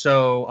Plague.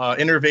 So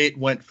Innervate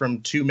went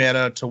from 2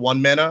 mana to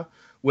 1 mana,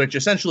 which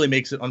essentially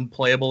makes it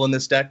unplayable in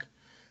this deck.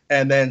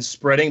 And then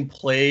Spreading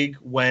Plague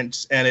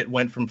went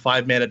from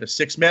 5 mana to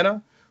 6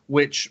 mana,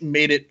 which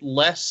made it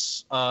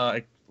less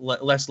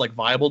like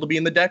viable to be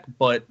in the deck.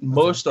 But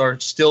most are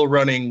still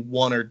running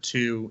 1 or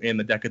 2 in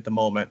the deck at the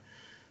moment.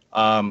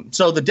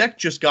 So the deck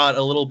just got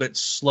a little bit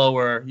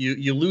slower.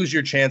 You lose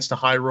your chance to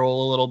high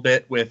roll a little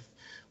bit with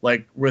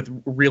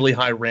really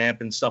high ramp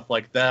and stuff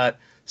like that.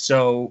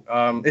 So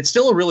it's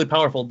still a really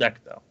powerful deck,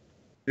 though.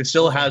 It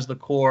still has the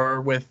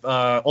core with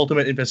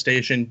Ultimate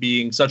Infestation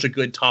being such a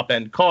good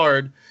top-end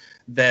card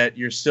that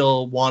you're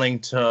still wanting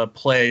to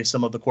play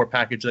some of the core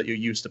package that you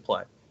used to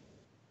play.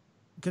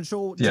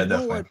 Control. Yeah, do you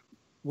definitely.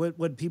 know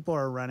what people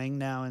are running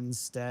now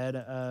instead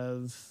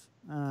of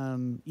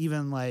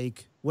even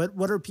like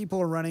what are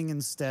people running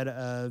instead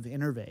of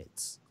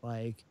Innervates?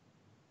 Like,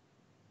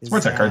 it's more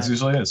tech cards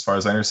usually, as far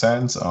as I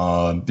understand.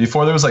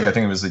 Before there was I think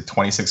it was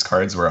 26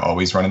 cards were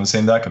always running the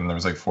same deck, and there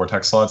was 4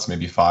 tech slots,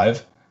 maybe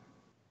 5.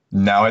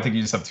 Now I think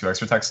you just have 2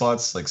 extra tech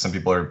slots. Like some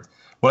people are.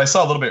 What I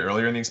saw a little bit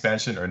earlier in the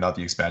expansion, or not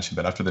the expansion,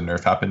 but after the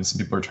nerf happened, some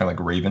people are trying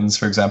Ravens,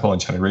 for example,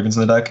 Enchanted Ravens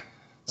in the deck.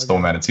 Still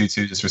mana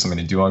 2/2 just for something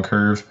to do on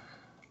curve.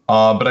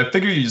 But I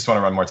figure you just want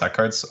to run more tech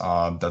cards.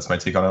 That's my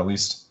take on it, at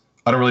least.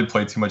 I don't really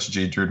play too much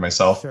Jade Druid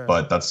myself,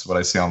 but that's what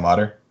I see on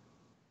ladder.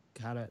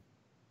 Got it.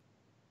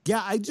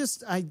 Yeah,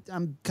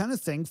 I'm kind of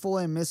thankful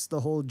I missed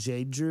the whole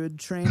Jade Druid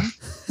train.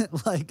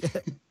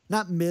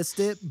 Not missed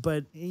it,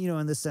 but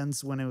in the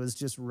sense when it was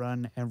just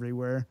run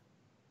everywhere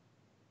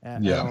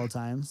at all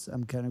times.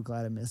 I'm kind of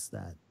glad I missed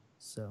that.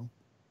 So,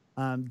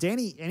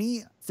 Danny,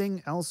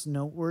 anything else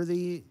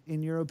noteworthy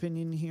in your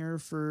opinion here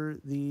for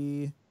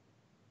the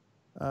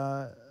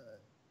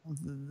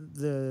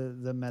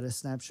meta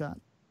snapshot?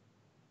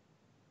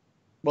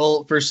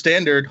 Well, for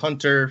standard,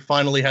 Hunter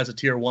finally has a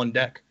tier 1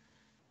 deck.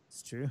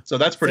 It's true. So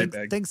that's pretty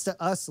big. Thanks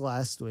to us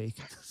last week.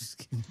 Just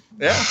kidding.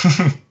 Yeah.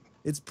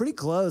 It's pretty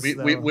close.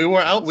 We were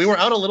out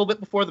a little bit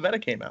before the meta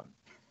came out.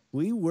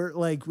 We were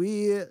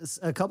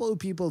a couple of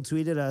people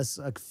tweeted us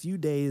a few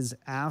days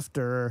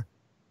after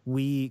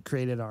we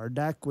created our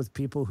deck with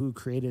people who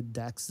created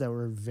decks that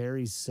were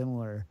very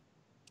similar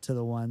to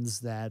the ones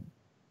that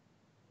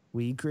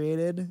we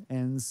created.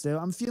 And so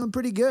I'm feeling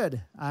pretty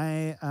good.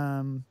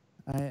 I'm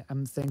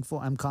thankful.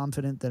 I'm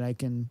confident that I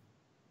can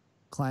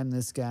climb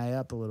this guy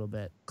up a little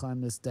bit,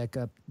 climb this deck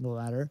up the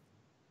ladder.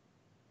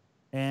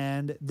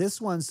 And this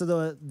one,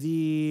 so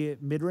the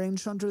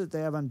mid-range hunter that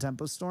they have on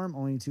Tempo Storm,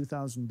 only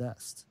 2,000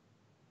 dust,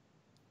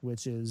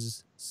 which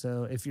is,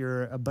 so if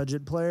you're a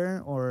budget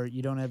player or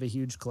you don't have a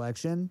huge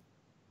collection,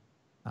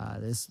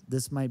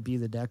 this might be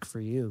the deck for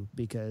you,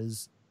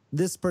 because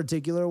this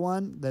particular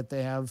one that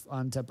they have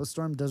on Tempo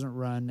Storm doesn't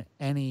run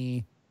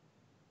any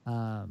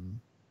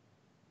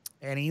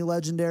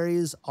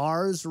legendaries.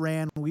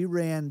 We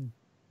ran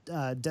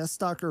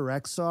Deathstalker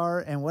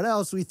Rexar, and what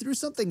else? We threw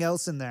something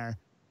else in there.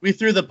 We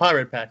threw the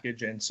pirate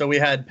package in, so we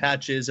had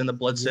patches and the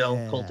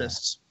Bloodsail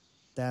cultists.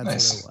 That's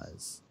Nice. what it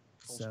was.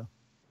 So,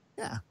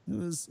 yeah, it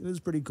was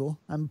pretty cool.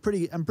 I'm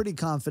pretty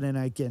confident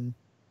I can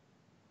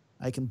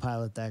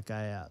pilot that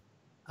guy out.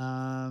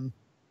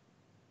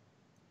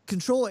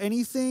 Control,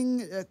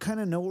 anything kind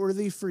of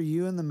noteworthy for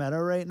you in the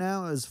meta right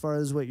now, as far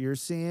as what you're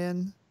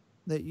seeing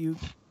that you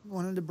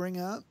wanted to bring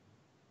up?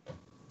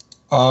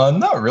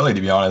 Not really,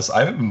 to be honest. I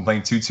haven't been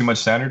playing too much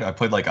standard. I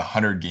played like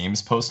 100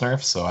 games post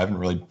nerf, so I haven't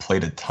really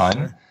played a ton.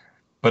 Sure.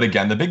 But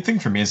again, the big thing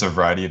for me is a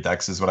variety of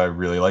decks is what I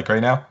really like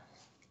right now.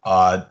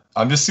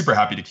 I'm just super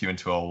happy to queue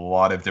into a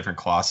lot of different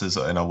classes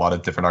and a lot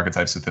of different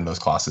archetypes within those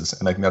classes,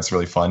 and I think that's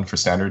really fun for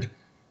standard.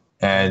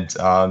 And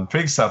I'm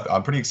pretty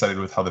excited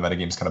with how the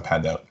metagame's kind of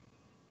panned out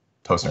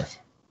post nerf.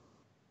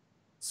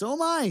 So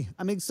am I.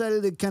 I'm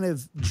excited to kind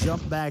of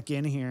jump back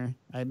in here.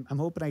 I'm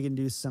hoping I can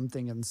do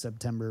something in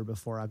September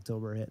before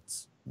October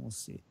hits. We'll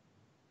see.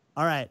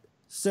 All right.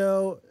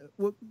 So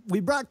we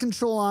brought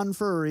Control on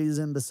for a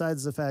reason,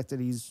 besides the fact that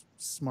he's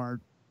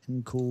smart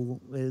and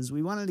cool, is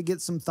we wanted to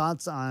get some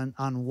thoughts on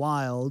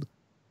Wild.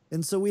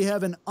 And so we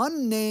have an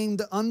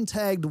unnamed,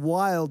 untagged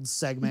Wild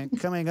segment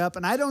coming up,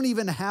 and I don't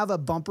even have a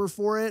bumper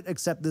for it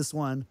except this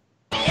one.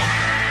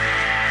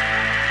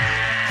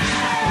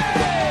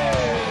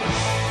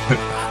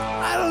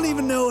 I don't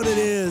even know what it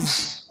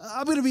is.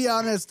 I'm going to be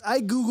honest.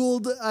 I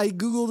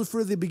Googled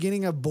for the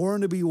beginning of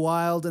Born to be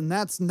Wild, and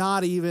that's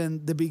not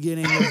even the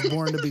beginning of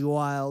Born to be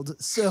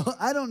Wild. So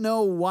I don't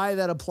know why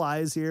that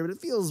applies here, but it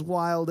feels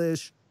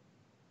wildish.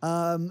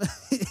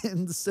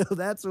 And so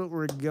that's what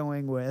we're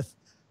going with.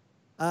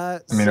 I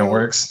mean, it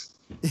works.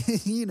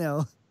 You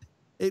know,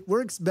 it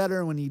works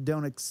better when you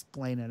don't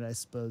explain it, I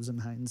suppose, in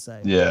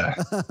hindsight. Yeah.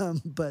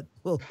 But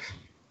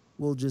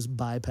we'll just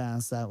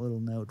bypass that little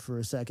note for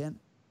a second.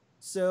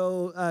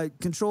 So,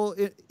 Control,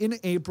 in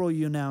April,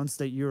 you announced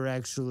that you were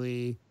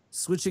actually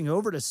switching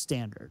over to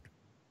Standard,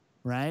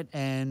 right?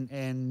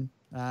 And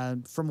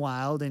from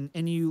Wild,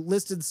 and you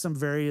listed some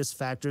various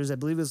factors. I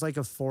believe it was like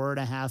a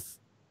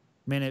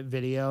 4.5-minute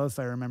video, if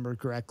I remember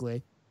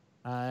correctly.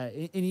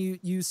 And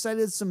you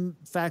cited some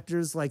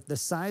factors like the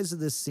size of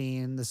the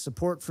scene, the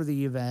support for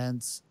the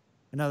events,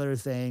 and other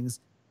things.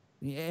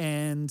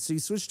 And so you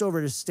switched over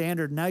to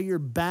Standard. Now you're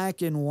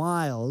back in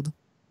Wild.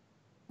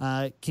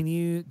 Can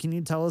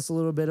you tell us a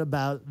little bit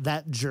about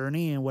that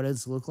journey and what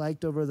it's looked like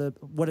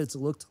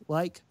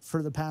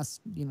for the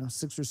past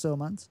 6 or so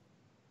months?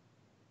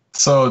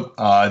 So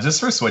just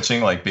for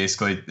switching, like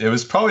basically, it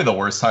was probably the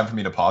worst time for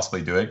me to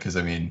possibly do it because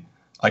I mean,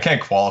 I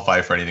can't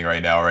qualify for anything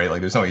right now, right?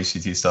 Like there's no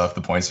HCT stuff.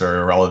 The points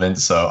are irrelevant.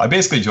 So I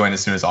basically joined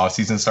as soon as off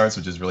season starts,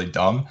 which is really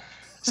dumb.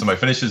 So my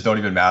finishes don't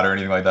even matter or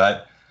anything like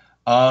that.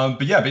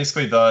 But yeah,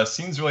 basically the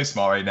scene's really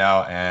small right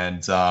now,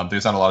 and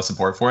there's not a lot of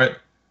support for it.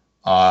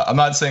 I'm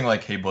not saying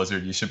like, hey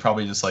Blizzard, you should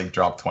probably just like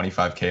drop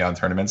 25K on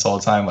tournaments all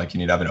the time. Like you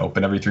need to have an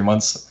open every 3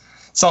 months.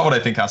 It's not what I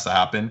think has to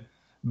happen.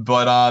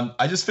 But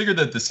I just figured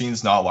that the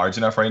scene's not large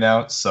enough right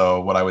now. So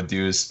what I would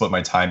do is split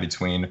my time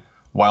between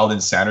Wild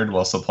and Standard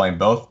while still playing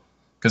both.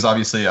 Because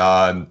obviously,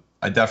 I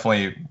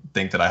definitely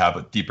think that I have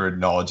a deeper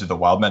knowledge of the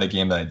Wild meta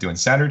game than I do in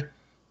Standard,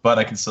 but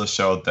I can still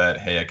show that,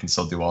 hey, I can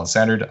still do well in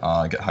Standard,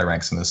 get high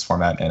ranks in this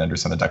format, and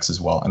understand the decks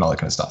as well, and all that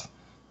kind of stuff.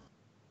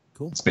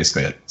 Cool. That's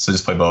basically it. So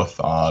just play both.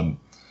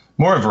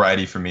 More of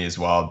variety for me as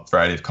well,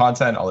 variety of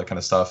content, all that kind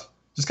of stuff.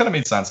 Just kind of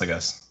made sense, I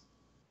guess.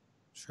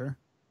 Sure.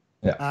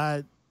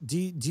 Yeah. Do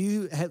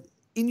you have,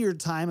 in your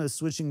time of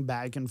switching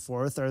back and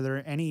forth, are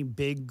there any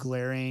big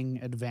glaring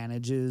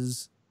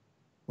advantages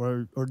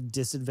or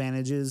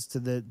disadvantages to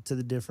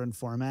the different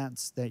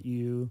formats that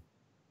you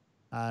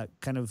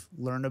kind of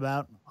learned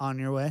about on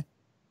your way?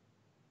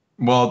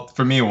 Well,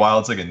 for me,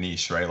 Wild's like a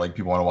niche, right? Like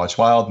people want to watch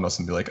Wild. Most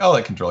of them be like, oh,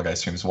 that Control guy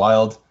streams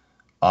Wild.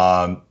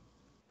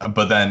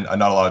 But then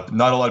not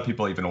a lot of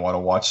people even want to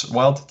watch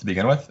Wild to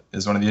begin with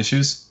is one of the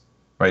issues,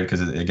 right?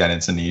 Because again,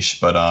 it's a niche,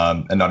 but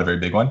and not a very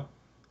big one.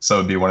 So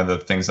it'd be one of the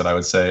things that I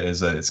would say is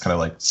that it's kind of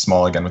like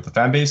small again with the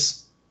fan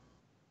base.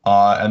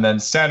 And then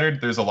Standard,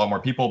 there's a lot more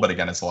people, but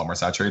again, it's a lot more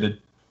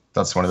saturated.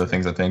 That's one of the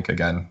things I think,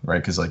 again,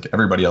 right? Because like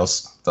everybody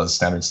else does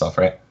Standard stuff,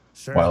 right?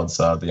 Sure. Wild's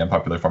the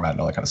unpopular format and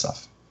all that kind of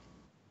stuff.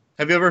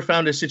 Have you ever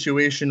found a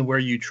situation where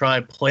you try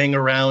playing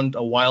around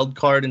a Wild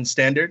card in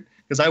Standard?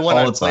 Because I went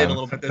and played a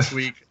little bit this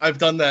week. I've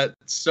done that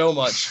so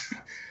much.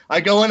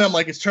 I go in, I'm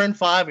like, it's turn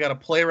 5. I got to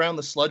play around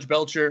the Sludge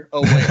Belcher.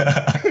 Oh,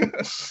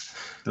 wait.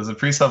 Does a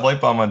priest have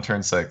Light Bomb on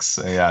turn 6?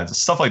 Yeah,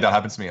 just stuff like that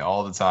happens to me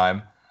all the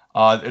time.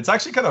 It's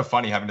actually kind of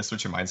funny having to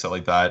switch your mindset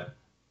like that.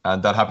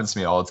 And that happens to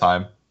me all the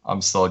time.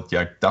 I'm still,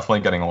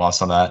 definitely getting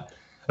lost on that.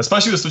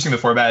 Especially with switching the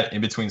format in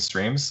between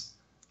streams.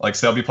 Like,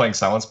 say I'll be playing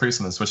Silence Priest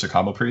and then switch to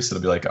Combo Priest.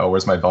 It'll be like, oh,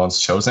 where's my Valence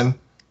Chosen?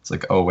 It's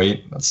like, oh,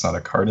 wait, that's not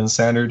a card in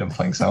Standard. I'm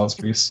playing Silence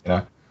Priest,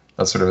 that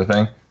sort of a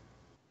thing.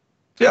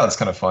 Yeah, it's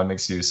kind of fun.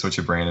 Makes you switch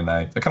your brain, and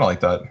I kind of like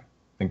that.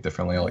 Think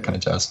differently, all that kind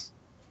of jazz.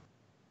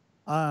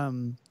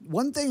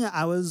 One thing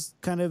I was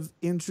kind of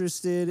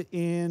interested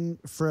in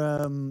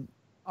from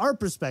our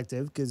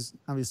perspective, because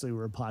obviously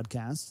we're a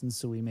podcast and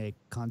so we make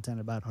content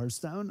about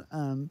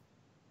Hearthstone.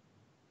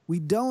 We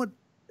don't,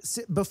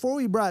 before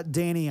we brought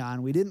Danny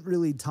on, we didn't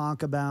really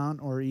talk about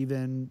or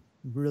even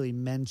really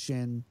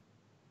mention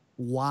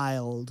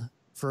Wild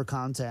for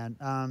content.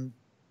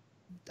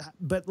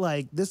 But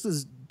like,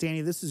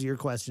 Danny, this is your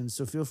question.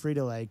 So feel free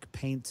to like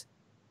paint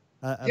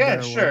a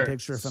better word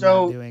picture if I'm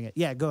not doing it.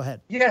 Yeah, go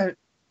ahead.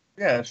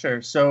 Yeah,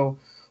 sure. So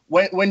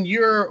when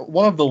you're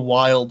one of the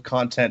Wild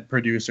content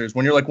producers,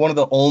 when you're like one of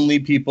the only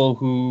people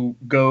who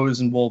goes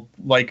and will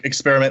like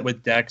experiment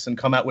with decks and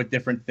come out with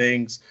different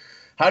things,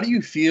 how do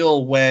you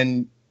feel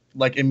when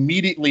like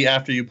immediately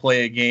after you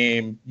play a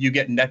game, you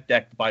get net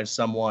decked by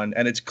someone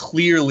and it's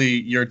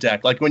clearly your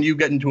deck? Like when you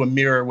get into a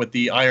mirror with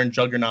the Iron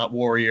Juggernaut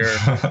Warrior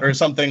or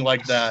something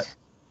like that.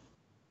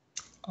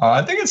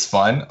 I think it's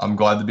fun. I'm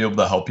glad to be able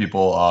to help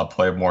people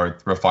play more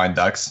refined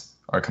decks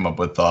or come up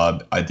with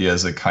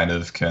ideas that kind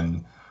of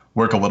can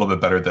work a little bit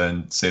better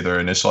than, say, their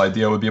initial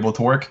idea would be able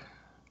to work.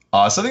 So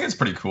I think it's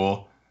pretty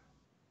cool.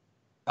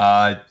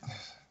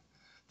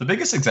 The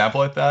biggest example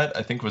like that,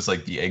 I think, was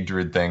like the Egg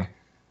Druid thing.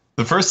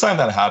 The first time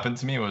that happened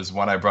to me was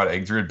when I brought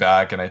Egg Druid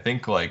back, and I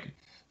think like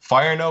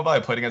Fire Nova, I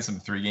played against him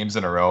 3 games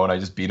in a row, and I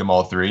just beat him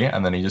all 3,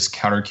 and then he just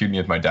counter-queued me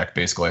with my deck,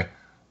 basically.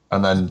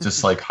 And then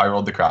just like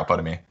high-rolled the crap out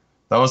of me.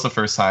 That was the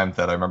first time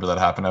that I remember that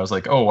happened. I was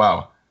like, oh,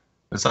 wow.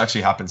 This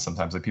actually happens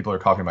sometimes. Like, people are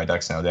copying my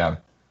decks now, damn.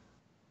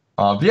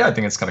 But yeah, I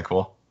think it's kind of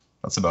cool.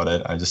 That's about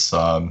it. I just,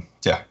 I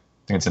think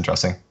it's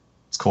interesting.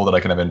 It's cool that I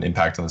can have an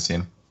impact on the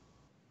scene.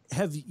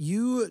 Have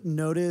you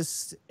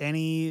noticed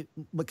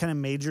what kind of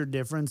major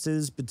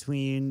differences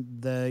between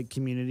the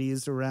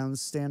communities around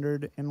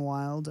Standard and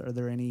Wild? Are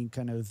there any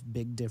kind of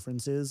big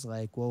differences?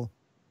 Like, well,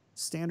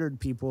 Standard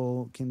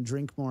people can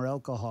drink more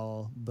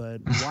alcohol,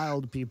 but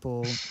Wild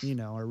people,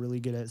 are really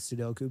good at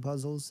Sudoku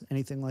puzzles.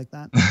 Anything like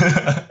that?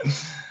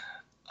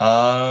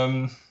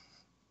 I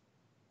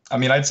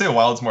mean, I'd say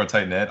Wild's more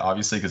tight-knit,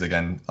 obviously, because,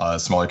 again,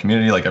 smaller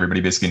community, like,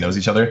 everybody basically knows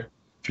each other.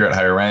 If you're at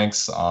higher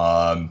ranks,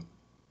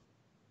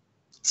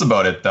 it's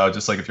about it, though.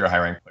 Just like if you're a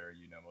high-ranked player,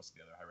 you know most of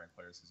the other high-ranked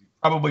players because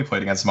you've probably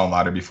played against them on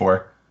ladder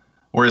before.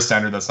 Whereas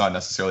Standard, that's not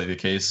necessarily the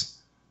case.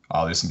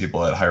 There's some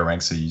people at higher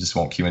ranks that you just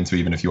won't queue into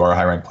even if you are a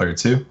high-ranked player,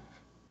 too.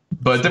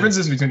 But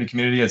differences between the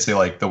community, I'd say,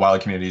 like, the Wild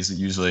community is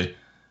usually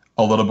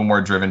a little bit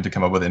more driven to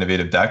come up with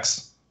innovative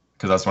decks,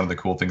 because that's one of the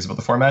cool things about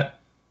the format.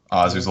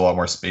 There's a lot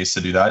more space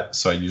to do that.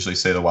 So I usually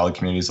say the Wild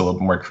community is a little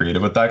bit more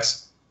creative with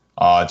decks,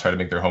 try to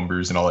make their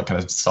homebrews and all that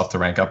kind of stuff to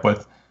rank up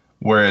with.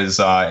 Whereas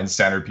in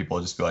Standard, people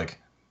will just be like,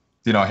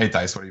 hey,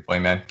 Dice, what are you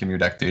playing, man? Give me your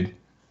deck, dude.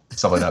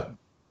 Stuff like that.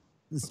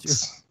 That's true.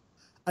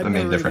 I've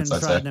never even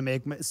tried to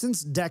make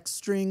since deck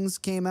strings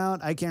came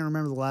out. I can't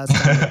remember the last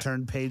time I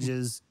turned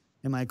pages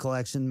in my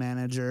collection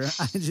manager.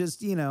 I just,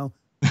 boom,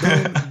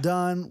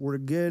 done. We're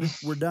good.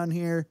 We're done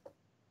here.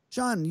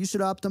 Sean, you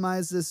should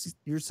optimize this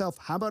yourself.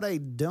 How about I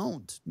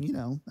don't?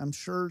 I'm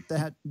sure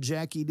that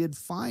Jackie did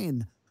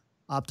fine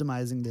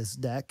optimizing this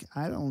deck.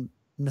 I don't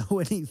know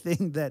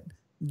anything that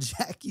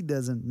Jackie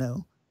doesn't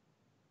know.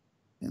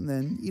 And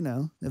then,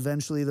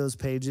 eventually those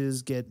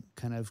pages get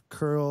kind of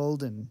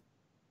curled and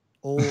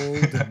old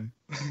and,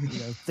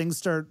 things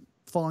start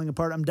falling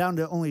apart. I'm down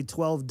to only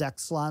 12 deck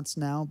slots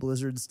now.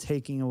 Blizzard's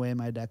taking away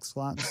my deck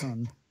slots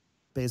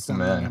based on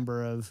the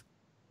number of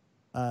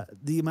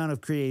the amount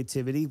of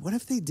creativity. What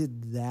if they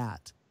did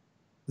that?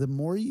 The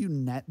more you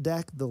net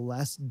deck, the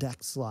less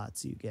deck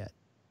slots you get.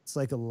 It's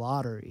like a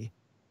lottery.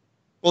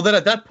 Well, then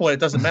at that point, it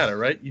doesn't matter,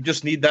 right? You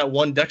just need that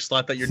one deck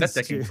slot that you're net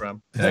decking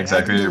from. Yeah,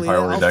 exactly. Your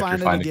priority deck, you're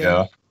fine to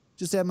go.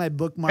 Just have my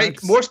bookmarks.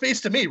 Hey, more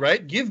space to me,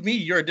 right? Give me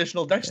your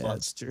additional deck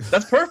slots. That's true.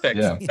 That's perfect.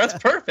 Yeah. That's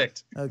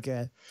perfect.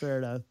 Okay, fair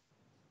enough.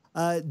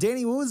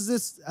 Danny, what was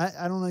this?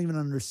 I don't even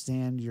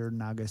understand your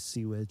Naga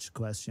Sea Witch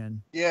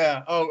question.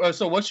 Yeah.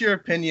 So what's your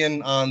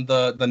opinion on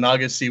the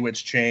Naga Sea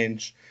Witch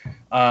change?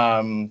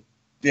 Does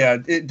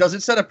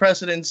it set a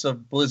precedence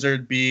of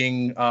Blizzard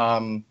being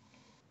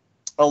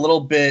a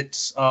little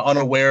bit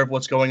unaware of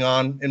what's going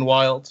on in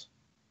Wild?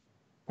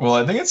 Well,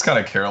 I think it's kind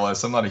of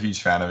careless. I'm not a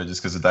huge fan of it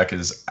just because the deck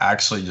is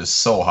actually just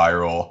so high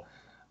roll.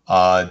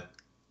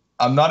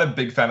 I'm not a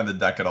big fan of the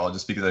deck at all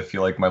just because I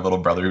feel like my little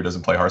brother who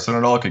doesn't play Hearthstone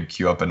at all could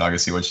queue up a Naga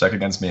Sea Witch deck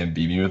against me and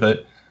beat me with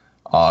it.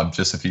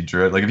 Just if he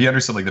drew it. Like, if he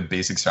understood like the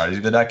basic strategy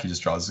of the deck, he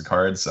just draws the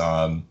cards.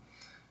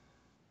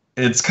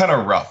 It's kind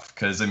of rough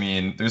because, I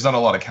mean, there's not a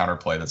lot of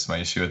counterplay. That's my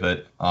issue with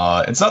it.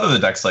 It's not that the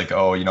deck's like,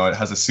 it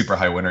has a super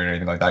high win rate or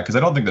anything like that, because I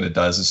don't think that it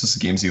does. It's just the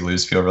games you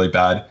lose feel really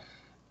bad.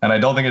 And I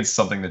don't think it's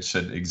something that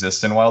should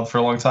exist in Wild for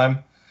a long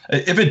time.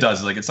 If it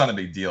does, like, it's not a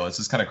big deal. It's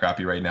just kind of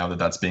crappy right now that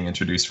that's being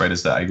introduced right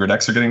as the aggro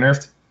decks are getting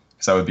nerfed.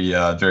 Because that would be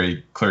a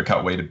very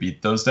clear-cut way to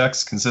beat those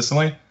decks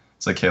consistently.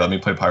 It's like, hey, let me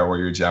play Pyro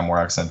Warrior, Jam War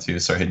Accent 2,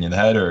 start hitting you in the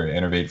head, or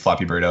Innervate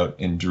Flappy Bird out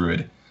in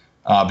Druid.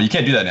 But you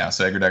can't do that now,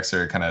 so aggro decks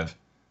are kind of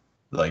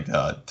like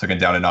taken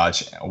down a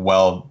notch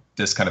while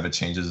this kind of a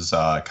change is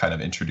kind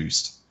of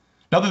introduced.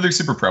 Not that they're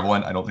super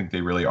prevalent. I don't think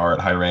they really are at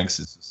high ranks.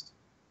 It's just,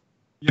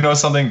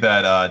 something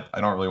that I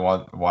don't really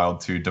want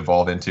Wild to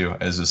devolve into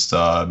is just,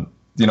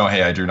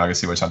 hey, I drew Naga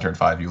Sea Witch on turn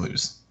 5, you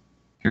lose.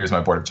 here's my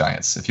board of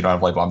giants. If you don't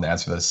have light bomb to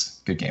answer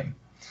this, good game.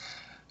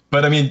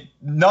 But I mean,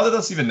 not that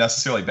that's even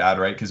necessarily bad,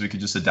 right? Because we could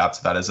just adapt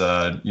to that as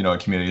a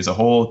community as a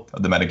whole.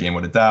 The metagame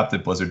would adapt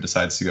if Blizzard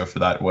decides to go for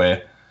that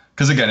way.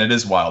 Because again, it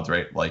is wild,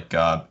 right? Like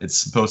it's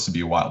supposed to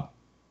be wild.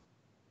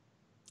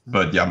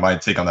 But yeah, my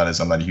take on that is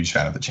I'm not a huge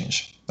fan of the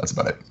change. That's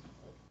about it.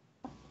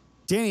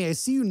 Danny, I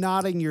see you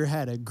nodding your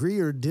head. Agree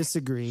or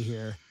disagree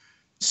here?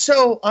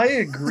 So I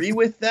agree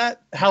with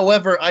that.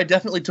 However, I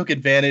definitely took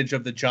advantage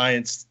of the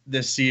Giants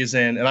this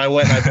season, and I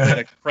went and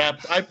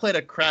I played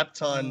a crap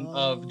ton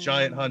of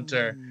Giant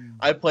Hunter.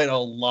 I played a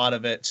lot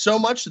of it, so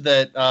much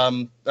that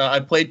I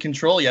played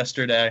Control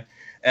yesterday,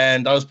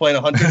 and I was playing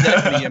a Hunter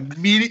deck, and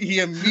he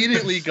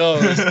immediately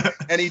goes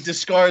and he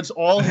discards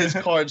all his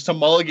cards to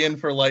mulligan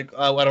for I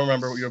don't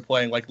remember what you were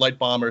playing, like Light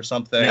Bomb or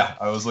something. Yeah,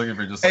 I was looking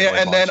for just.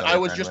 And then I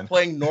was just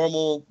playing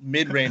normal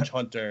mid-range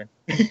Hunter.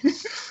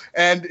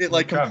 And it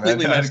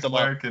completely messed him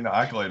up. An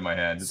accolade in my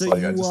hand. It's so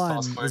you won,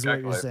 is what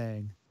you're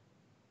saying.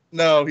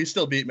 No, he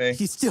still beat me.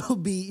 He still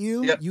beat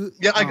you? Yeah.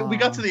 We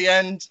got to the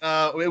end.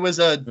 It was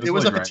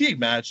a fatigue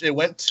match. It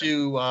went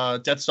to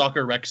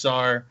Deathstalker,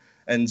 Rexar,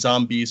 and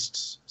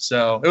Zombeasts.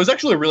 So it was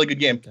actually a really good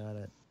game. Got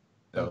it.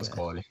 That was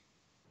quality.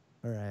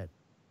 All right.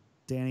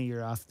 Danny,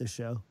 you're off the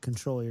show.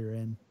 Control, you're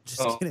in.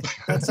 Just kidding.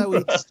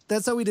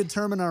 That's how we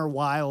determine our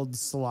wild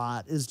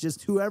slot, is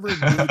just whoever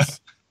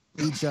beats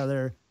each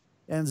other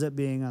ends up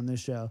being on the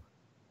show.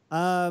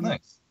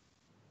 Nice.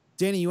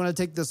 Danny, you want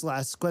to take this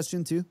last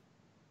question too?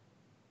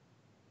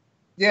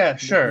 Yeah,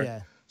 sure.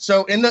 Yeah.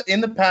 So in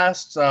the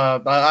past,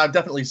 I've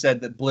definitely said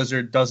that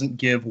Blizzard doesn't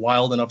give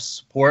Wild enough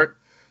support.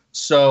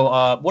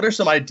 So what are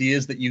some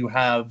ideas that you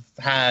have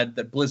had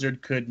that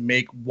Blizzard could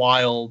make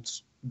Wild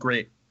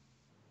great?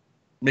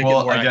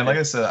 Well, again, like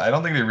I said, I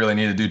don't think they really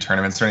need to do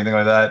tournaments or anything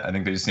like that. I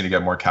think they just need to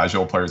get more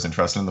casual players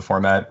interested in the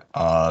format.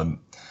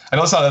 I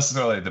know it's not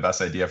necessarily the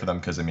best idea for them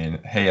because, I mean,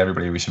 hey,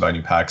 everybody, we should buy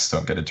new packs,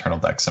 don't get eternal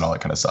decks and all that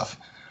kind of stuff.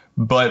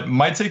 But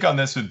my take on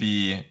this would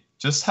be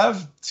just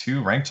have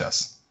 2 ranked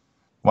chests.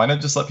 Why not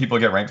just let people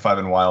get rank 5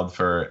 in Wild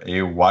for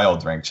a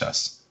Wild ranked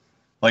chest?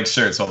 Like,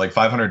 sure, so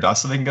 500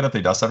 dust that they can get if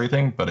they dust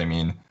everything, but I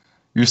mean,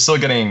 you're still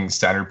getting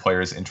standard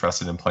players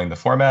interested in playing the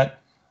format.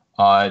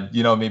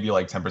 Maybe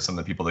 10% of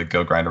the people that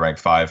go grind to rank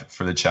 5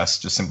 for the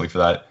chest, just simply for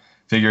that,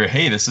 figure,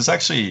 hey, this is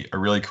actually a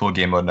really cool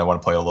game mode and I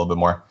want to play a little bit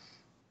more.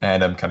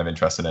 And I'm kind of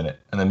interested in it.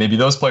 And then maybe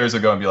those players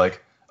will go and be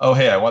like, oh,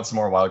 hey, I want some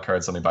more wild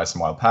cards. Let me buy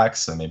some wild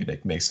packs. And maybe they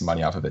can make some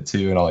money off of it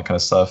too and all that kind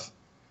of stuff.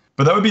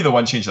 But that would be the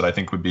one change that I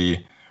think would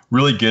be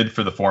really good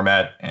for the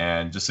format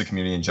and just the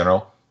community in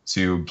general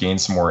to gain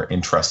some more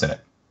interest in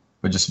it.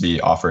 Would just be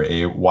offer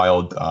a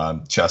wild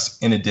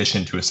chest in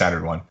addition to a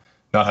standard one,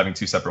 not having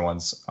 2 separate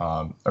ones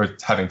or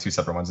having 2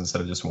 separate ones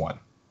instead of just one.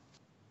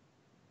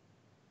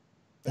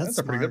 That's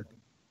a pretty good.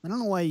 I don't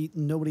know why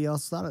nobody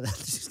else thought of that.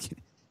 Just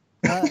kidding.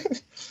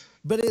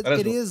 But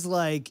it is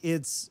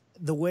it's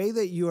the way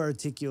that you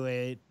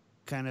articulate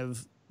kind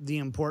of the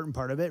important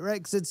part of it,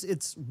 right? Because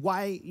it's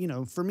why,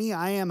 for me,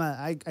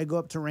 I go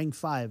up to rank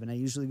 5, and I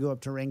usually go up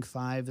to rank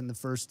 5 in the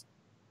first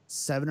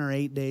 7 or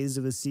 8 days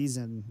of a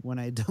season when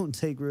I don't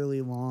take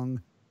really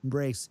long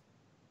breaks.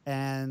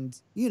 And,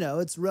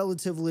 it's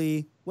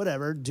relatively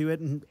whatever, do it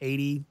in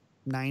 80,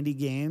 90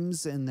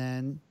 games, and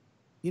then,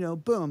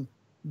 boom,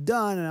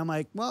 done. And I'm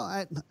like,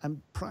 well,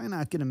 I'm probably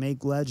not going to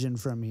make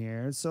legend from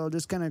here, so I'll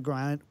just kind of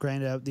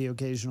grind out the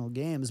occasional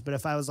games. But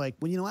if I was like,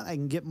 well, you know what, I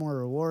can get more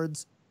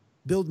rewards,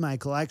 build my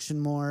collection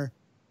more,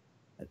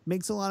 it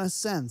makes a lot of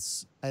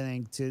sense, I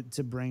think,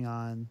 to bring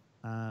on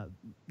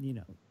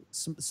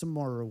some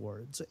more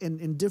rewards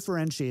and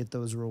differentiate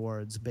those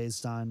rewards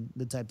based on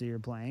the type that you're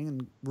playing,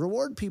 and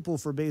reward people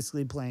for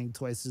basically playing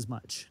twice as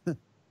much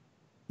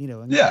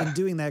and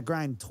doing that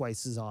grind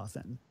twice as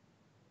often.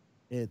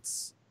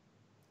 It's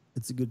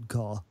a good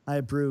call. I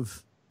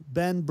approve.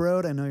 Ben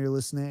Brode, I know you're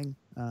listening.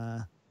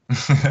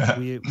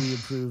 We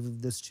approve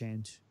of this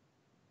change.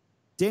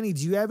 Danny,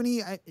 do you have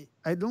any?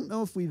 I don't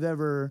know if we've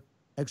ever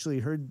actually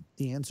heard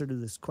the answer to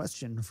this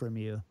question from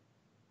you,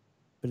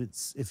 but it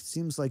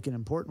seems like an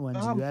important one.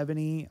 Do you have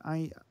any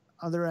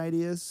other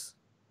ideas?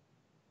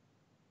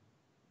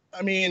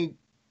 I mean,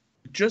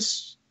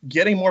 just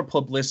getting more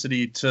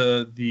publicity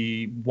to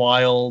the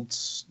Wild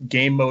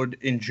game mode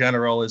in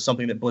general is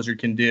something that Blizzard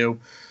can do.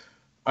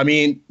 I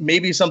mean,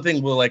 maybe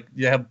something will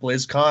you have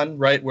BlizzCon,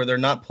 right, where they're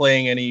not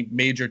playing any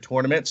major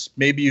tournaments.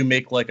 Maybe you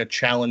make a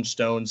Challenge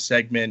Stone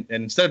segment,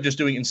 and instead of just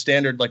doing it in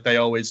standard like they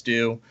always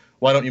do,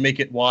 why don't you make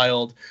it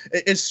Wild?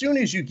 As soon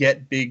as you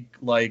get big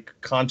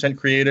content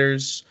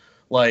creators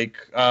like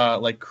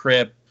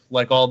Crip,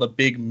 all the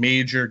big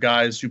major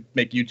guys who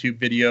make YouTube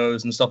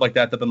videos and stuff like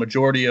that the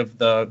majority of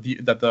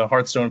the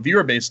Hearthstone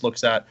viewer base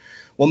looks at,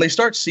 when they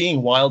start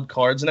seeing wild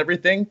cards and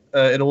everything,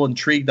 it'll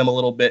intrigue them a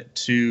little bit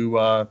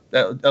to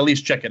at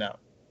least check it out.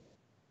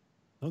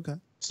 Okay.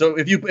 So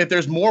if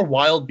there's more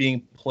Wild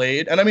being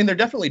played, and I mean they're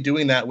definitely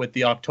doing that with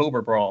the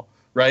Oktoberbrawl,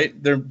 right?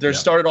 They're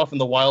started off in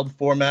the Wild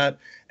format,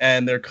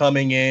 and they're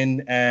coming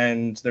in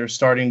and they're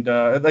starting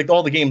to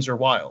all the games are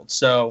Wild.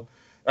 So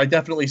I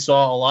definitely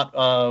saw a lot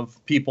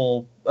of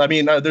people. I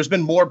mean, there's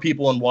been more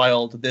people in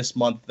Wild this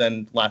month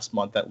than last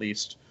month, at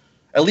least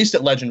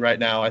at Legend right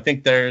now. I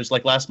think there's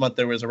like last month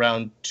there was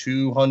around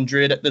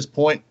 200 at this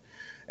point,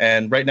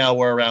 and right now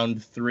we're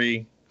around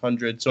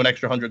 300, so an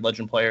extra 100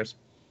 Legend players.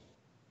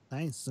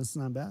 Nice, that's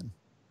not bad.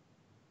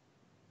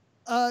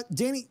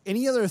 Danny,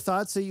 any other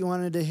thoughts that you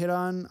wanted to hit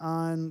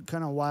on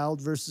kind of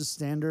Wild versus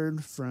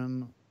Standard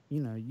from,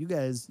 you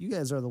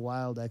guys are the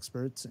Wild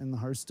experts and the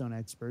Hearthstone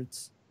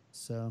experts.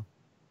 So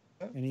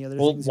any other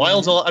things?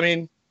 Wild's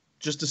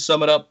just to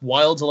sum it up,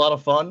 Wild's a lot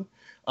of fun.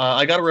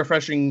 I got a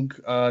refreshing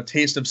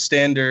taste of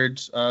Standard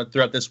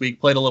throughout this week,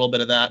 played a little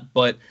bit of that,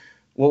 but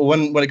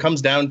when it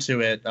comes down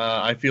to it,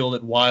 I feel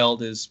that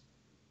Wild is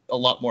a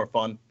lot more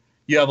fun.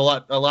 You have a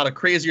lot of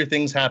crazier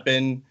things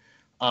happen.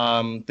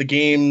 The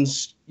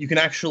games, you can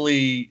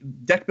actually,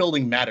 deck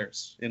building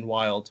matters in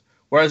Wild.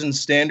 Whereas in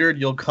Standard,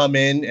 you'll come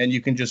in and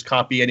you can just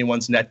copy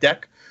anyone's net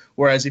deck.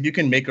 Whereas if you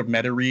can make a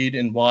meta read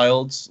in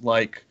Wilds,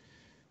 like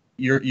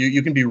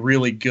you can be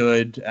really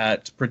good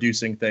at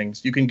producing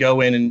things. You can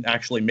go in and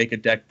actually make a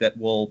deck that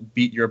will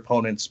beat your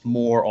opponents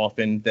more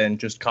often than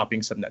just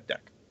copying some net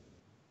deck.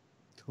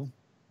 Cool.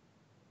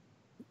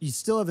 You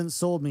still haven't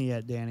sold me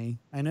yet, Danny.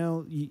 I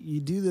know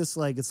you do this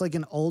like it's like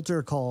an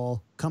altar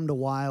call, come to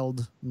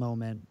Wild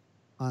moment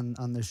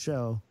on the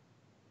show,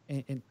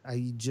 and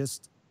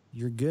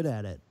you're good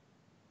at it,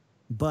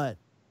 but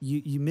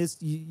you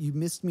missed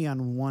me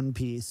on one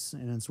piece,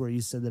 and it's where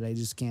you said that I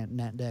just can't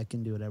net deck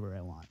and do whatever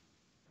I want.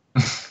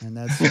 And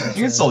that's you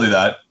can still do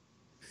that.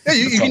 Yeah,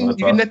 you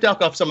can net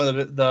deck off some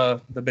of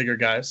the bigger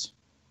guys.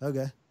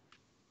 Okay,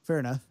 fair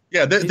enough.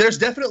 Yeah, there's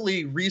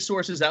definitely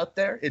resources out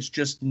there. It's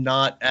just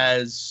not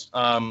as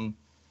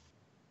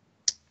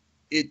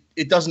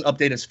it doesn't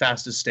update as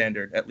fast as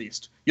Standard, at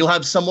least. You'll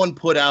have someone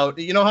put out,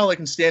 you know how like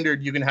in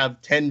Standard you can have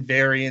 10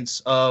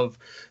 variants of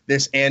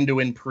this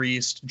Anduin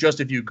priest just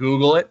if you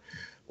Google it.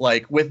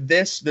 Like with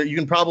this, you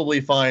can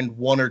probably find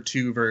 1 or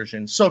 2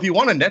 versions. So if you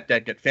want to net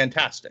deck it,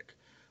 fantastic.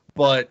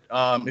 But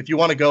if you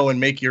want to go and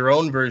make your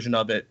own version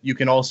of it, you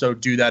can also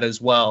do that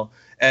as well.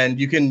 And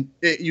you can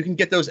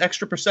get those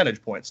extra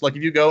percentage points. Like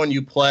if you go and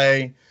you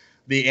play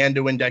the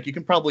Anduin deck, you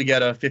can probably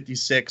get a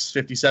 56,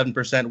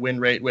 57% win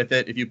rate with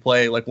it if you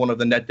play like one of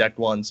the net decked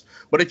ones.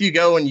 But if you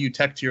go and you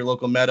tech to your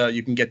local meta,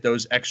 you can get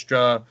those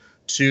extra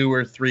 2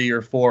 or 3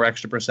 or 4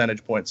 extra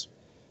percentage points.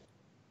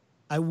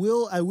 I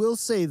will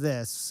say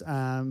this.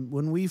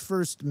 When we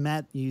first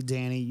met you,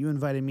 Danny, you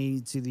invited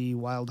me to the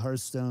Wild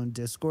Hearthstone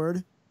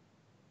Discord.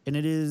 And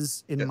it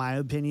is, in my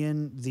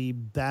opinion, the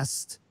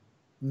best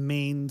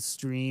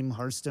mainstream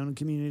Hearthstone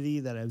community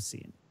that I've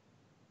seen.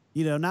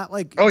 Not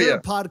like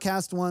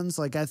podcast ones.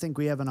 Like I think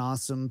we have an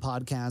awesome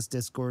podcast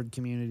Discord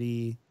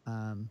community.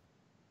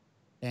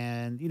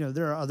 And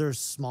there are other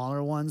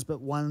smaller ones,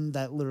 but one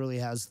that literally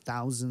has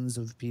thousands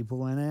of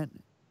people in it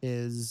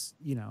is,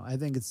 I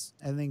think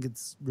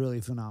it's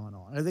really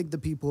phenomenal. I think the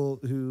people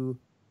who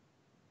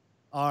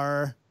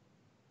are,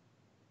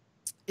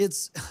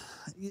 it's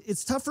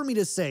tough for me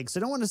to say, because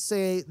I don't want to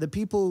say the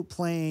people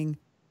playing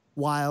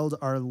Wild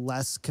are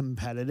less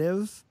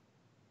competitive,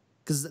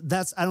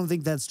 because I don't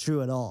think that's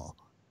true at all.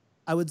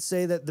 I would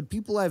say that the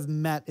people I've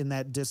met in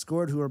that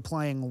Discord who are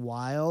playing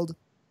Wild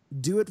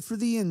do it for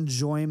the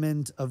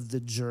enjoyment of the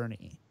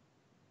journey,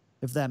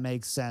 if that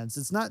makes sense.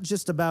 It's not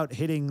just about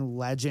hitting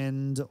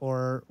Legend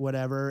or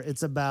whatever.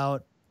 It's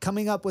about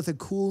coming up with a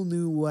cool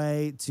new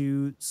way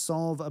to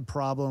solve a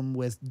problem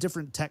with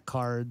different tech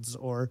cards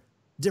or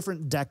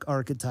different deck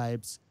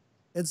archetypes.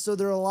 And so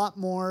they're a lot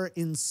more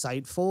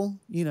insightful.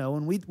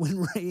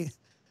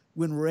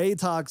 When Ray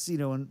talks,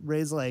 when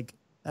Ray's like,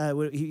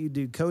 you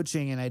do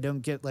coaching and I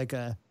don't get like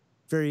a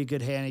very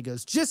good hand, he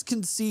goes, just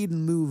concede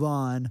and move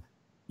on,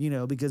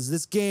 because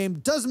this game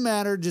doesn't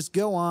matter, just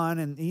go on.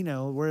 And,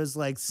 whereas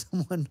like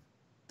someone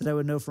that I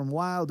would know from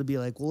Wild to be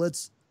like, well,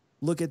 let's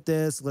look at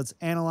this, let's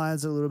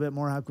analyze it a little bit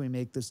more. How can we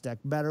make this deck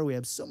better? We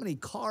have so many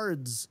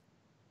cards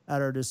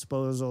at our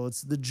disposal.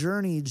 It's the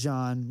journey,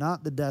 John,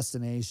 not the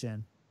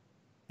destination.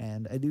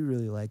 And I do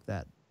really like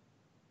that.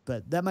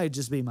 But that might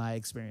just be my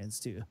experience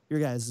too. Your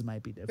guys'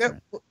 might be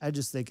different. Yeah, I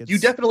just think you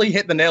definitely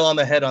hit the nail on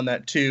the head on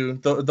that too.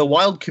 The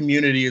Wild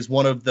community is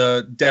one of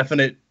the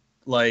definite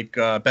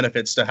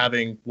benefits to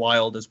having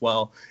Wild as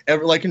well.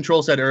 Like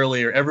Control said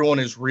earlier, everyone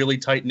is really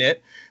tight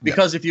knit,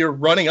 because if you're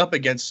running up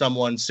against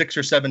someone 6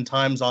 or 7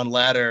 times on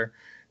ladder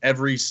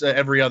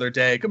every other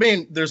day. I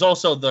mean, there's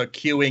also the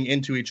queuing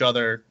into each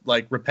other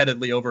like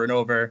repeatedly over and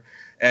over,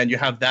 and you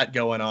have that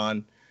going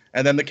on,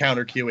 and then the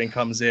counter queuing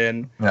comes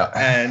in.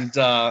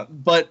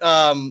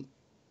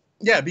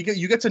 Because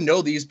you get to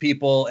know these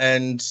people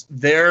and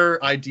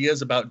their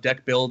ideas about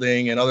deck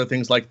building and other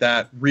things like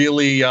that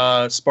really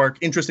spark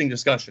interesting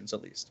discussions,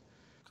 at least.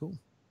 Cool.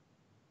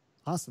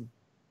 Awesome.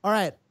 All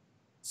right.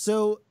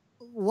 So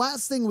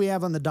last thing we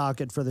have on the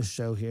docket for the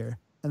show here,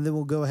 and then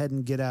we'll go ahead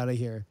and get out of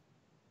here,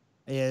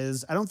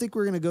 is I don't think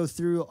we're going to go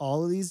through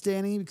all of these,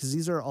 Danny, because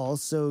these are all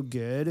so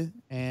good.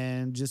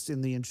 And just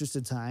in the interest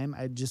of time,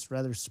 I'd just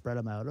rather spread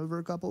them out over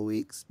a couple of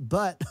weeks.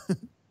 But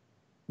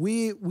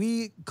we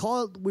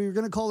were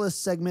gonna call this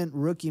segment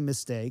rookie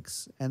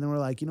mistakes, and then we're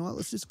like, you know what?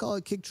 Let's just call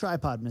it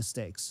KickedTripod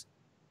mistakes,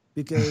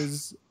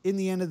 because in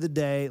the end of the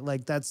day,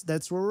 like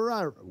that's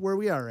where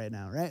we are right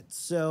now, right?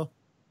 So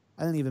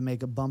I didn't even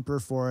make a bumper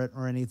for it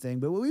or anything,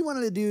 but what we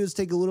wanted to do is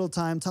take a little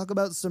time, talk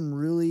about some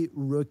really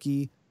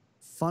rookie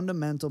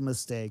fundamental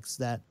mistakes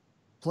that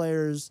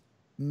players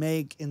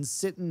make and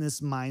sit in this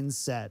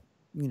mindset,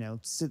 you know,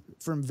 sit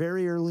from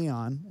very early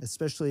on,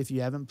 especially if you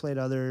haven't played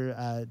other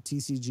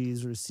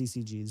TCGs or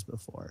CCGs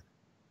before.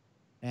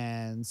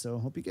 And so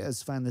I hope you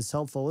guys find this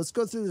helpful. Let's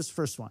go through this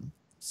first one.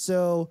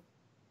 So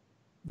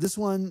this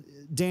one,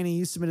 Danny,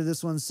 you submitted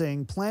this one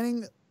saying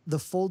planning the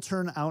full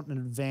turn out in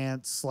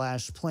advance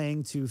 /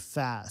 playing too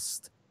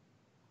fast.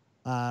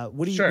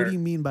 What do you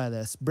mean by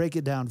this? Break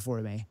it down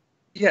for me.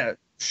 Yeah,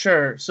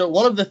 sure. So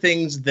one of the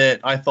things that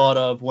I thought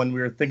of when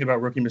we were thinking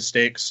about rookie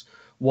mistakes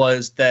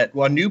was that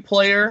a new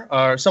player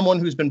or someone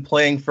who's been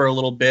playing for a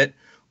little bit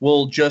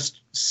will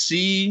just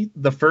see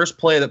the first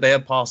play that they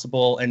have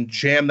possible and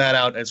jam that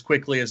out as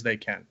quickly as they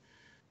can.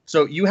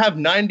 So you have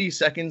 90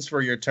 seconds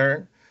for your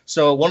turn.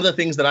 So one of the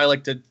things that I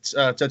like to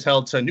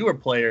tell to newer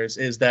players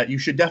is that you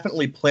should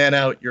definitely plan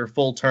out your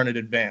full turn in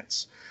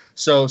advance.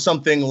 So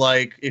something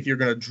like if you're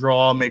going to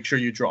draw, make sure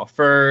you draw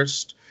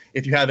first.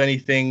 If you have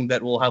anything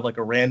that will have like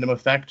a random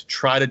effect,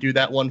 try to do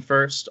that one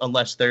first,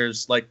 unless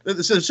there's like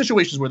there's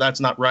situations where that's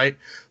not right.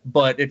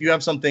 But if you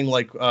have something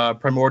like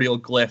Primordial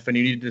Glyph and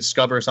you need to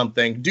discover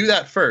something, do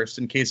that first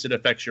in case it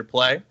affects your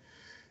play.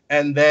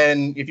 And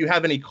then if you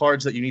have any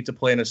cards that you need to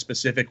play in a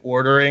specific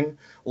ordering,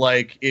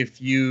 like if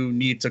you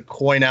need to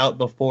coin out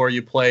before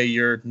you play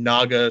your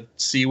Naga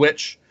Sea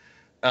Witch,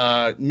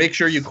 make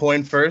sure you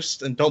coin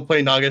first and don't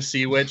play Naga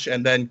Sea Witch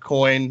and then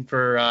coin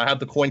for have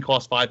the coin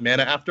cost 5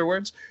 mana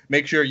afterwards.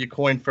 Make sure you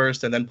coin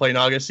first and then play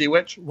Naga Sea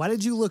Witch. Why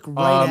did you look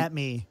right at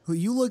me?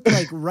 You looked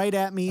like right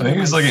at me. I think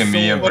he was looking at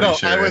me. I'm pretty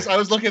sure. I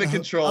was looking at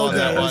control. Okay, on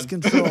that it was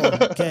one. control.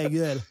 Okay,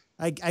 good.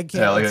 I can't.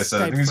 Yeah, like I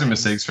said, I think these are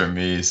mistakes for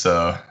me,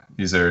 so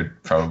these are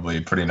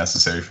probably pretty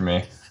necessary for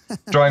me.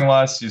 Drawing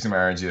last, using my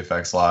RNG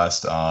effects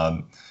last,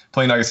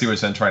 playing Naga Sea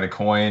Witch, then trying to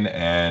coin,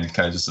 and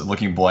kind of just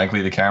looking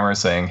blankly at the camera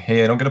saying,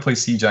 hey, I don't get to play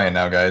Sea Giant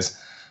now,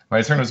 guys.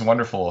 My turn was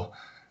wonderful.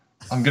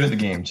 I'm good at the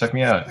game. Check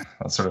me out.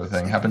 That sort of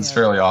thing. Happens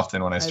fairly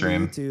often when I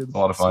stream. It's a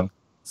lot of fun.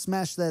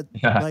 Smash that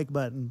like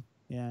button.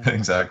 Yeah.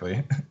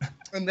 Exactly.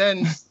 And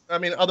then, I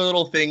mean, other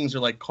little things are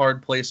like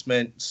card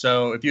placement.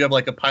 So if you have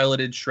like a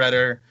piloted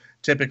Shredder,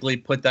 typically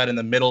put that in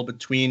the middle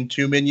between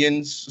 2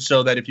 minions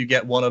so that if you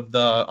get one of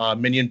the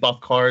minion buff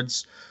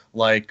cards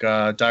like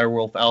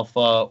Direwolf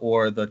Alpha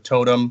or the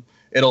Totem,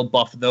 it'll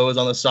buff those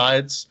on the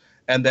sides.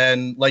 And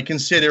then like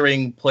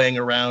considering playing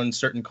around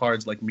certain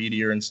cards like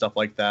Meteor and stuff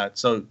like that.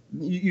 So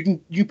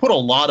you put a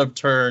lot of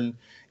turn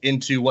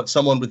into what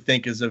someone would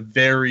think is a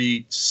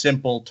very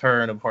simple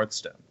turn of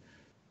Hearthstone.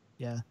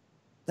 Yeah.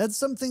 That's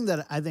something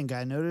that I think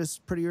I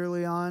noticed pretty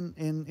early on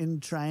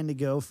in trying to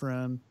go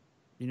from,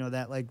 you know,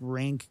 that like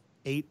rank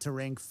 8 to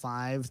rank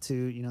 5 to,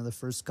 you know, the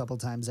first couple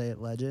times I hit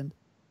Legend.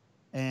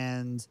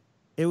 And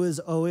it was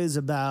always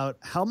about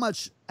how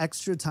much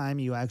extra time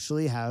you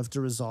actually have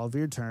to resolve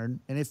your turn.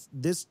 And if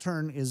this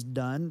turn is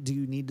done, do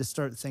you need to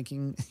start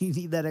thinking, you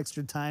need that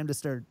extra time to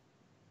start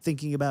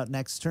thinking about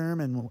next turn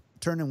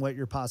and what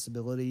your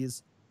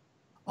possibilities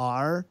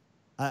are.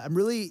 I'm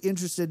really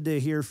interested to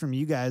hear from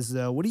you guys,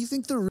 though. What do you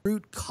think the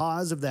root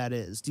cause of that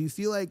is? Do you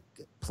feel like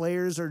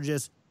players are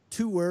just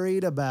too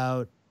worried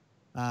about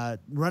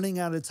running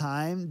out of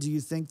time? Do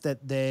you think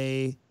that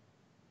they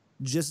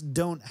just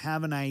don't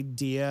have an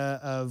idea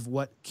of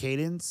what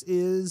cadence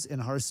is in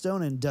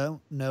Hearthstone and don't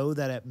know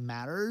that it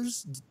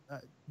matters?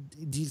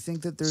 Do you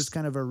think that there's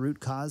kind of a root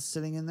cause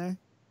sitting in there?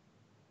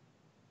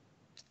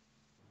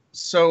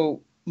 So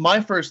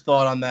my first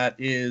thought on that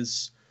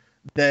is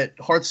that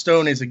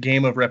Hearthstone is a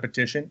game of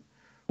repetition,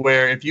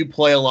 where if you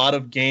play a lot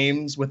of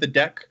games with a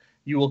deck,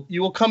 you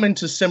will come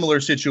into similar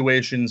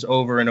situations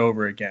over and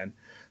over again.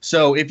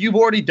 So if you've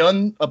already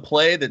done a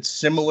play that's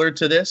similar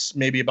to this,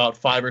 maybe about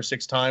 5 or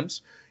 6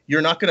 times,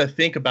 you're not going to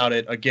think about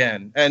it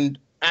again. And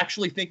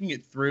actually thinking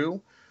it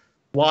through,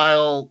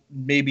 while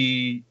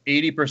maybe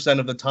 80%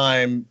 of the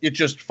time it's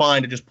just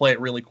fine to just play it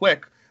really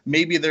quick,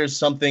 maybe there's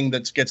something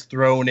that gets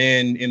thrown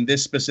in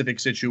this specific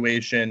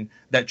situation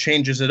that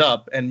changes it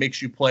up and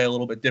makes you play a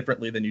little bit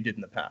differently than you did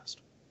in the past.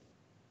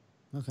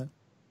 Okay.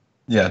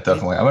 Yeah,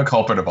 definitely. I'm a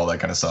culprit of all that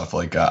kind of stuff.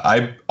 Like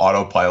I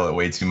autopilot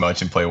way too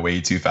much and play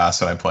way too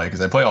fast when I play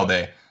because I play all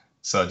day.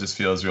 So it just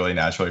feels really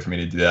naturally for me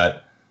to do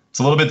that. It's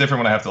a little bit different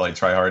when I have to like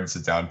try hard and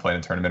sit down and play in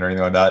a tournament or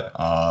anything like that.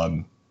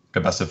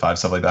 Get best of 5,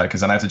 stuff like that,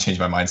 because then I have to change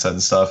my mindset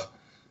and stuff.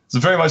 So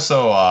very much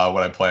so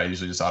when I play, I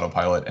usually just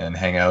autopilot and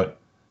hang out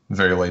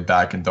very laid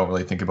back and don't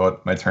really think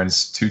about my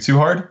turns too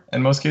hard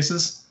in most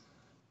cases.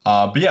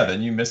 But yeah,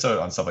 then you miss out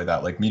on stuff like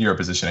that, like meteor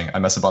positioning. I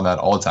mess up on that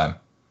all the time,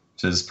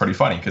 which is pretty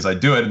funny because I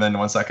do it and then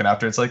 1 second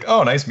after it's like,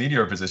 oh, nice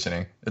meteor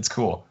positioning. It's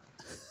cool.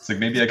 It's like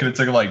maybe I could have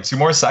taken like 2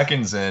 more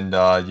seconds and,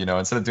 you know,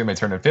 instead of doing my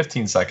turn in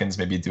 15 seconds,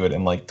 maybe do it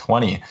in like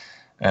 20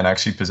 and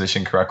actually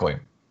position correctly.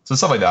 So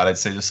stuff like that, I'd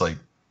say just like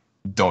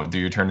don't do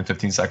your turn in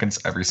 15 seconds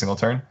every single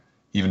turn.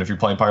 Even if you're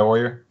playing Pyro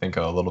Warrior, think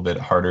a little bit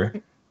harder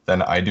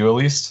than I do at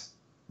least.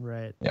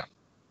 Right. Yeah.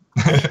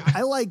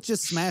 I like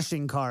just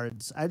smashing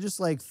cards. I just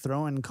like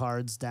throwing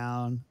cards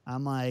down.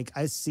 I'm like,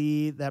 I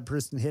see that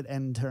person hit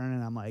end turn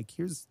and I'm like,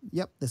 this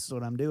is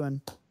what I'm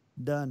doing.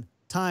 Done.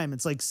 Time.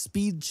 It's like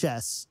speed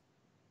chess.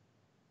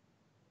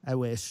 I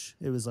wish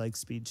it was like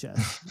speed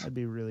chess. That'd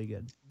be really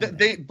good.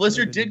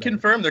 Blizzard did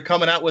confirm they're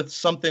coming out with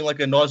something like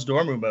a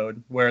Nosdormu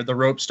mode where the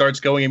rope starts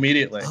going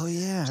immediately. Oh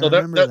yeah. So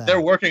they're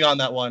working on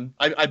that one.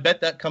 I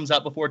bet that comes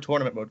out before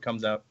tournament mode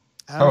comes out.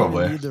 I don't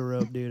even need the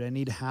rope, dude. I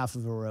need half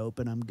of a rope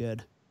and I'm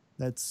good.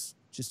 That's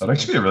just that'd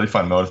actually be a really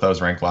fun mode if that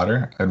was ranked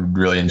ladder. I'd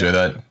really enjoy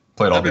that.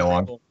 Play it all day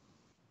long. Cool.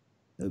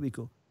 That would be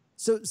cool.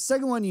 So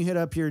second one you hit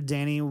up here,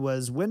 Danny,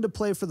 was when to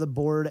play for the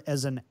board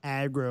as an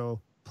aggro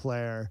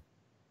player.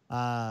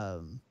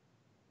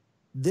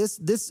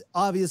 This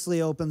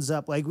obviously opens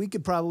up, like we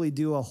could probably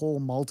do a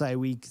whole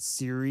multi-week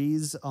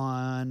series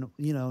on,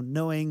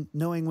 knowing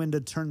when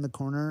to turn the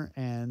corner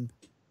and,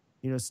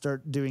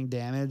 start doing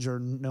damage or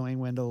knowing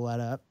when to let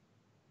up.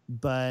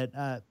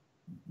 But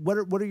what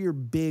are your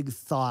big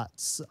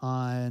thoughts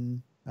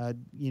on,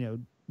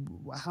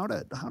 how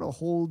to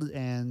hold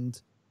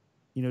and,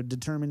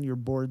 determine your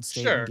board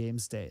state and game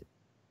state?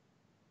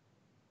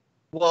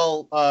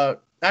 Well,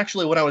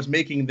 actually, when I was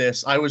making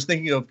this, I was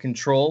thinking of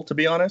Control, to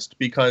be honest,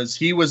 because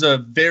he's a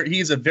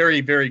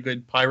very, very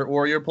good Pirate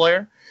Warrior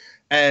player,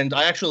 and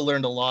I actually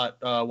learned a lot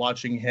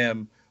watching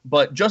him.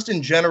 But just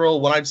in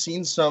general, when I've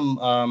seen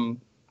some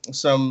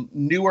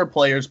newer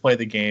players play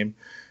the game,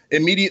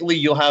 immediately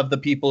you'll have the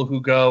people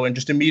who go and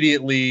just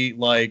immediately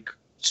like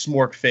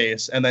smork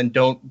face and then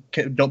don't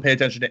pay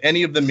attention to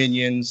any of the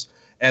minions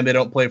and they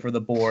don't play for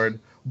the board.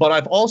 But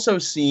I've also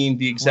seen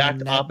the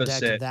exact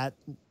opposite. That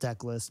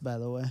deck list, by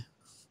the way.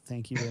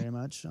 Thank you very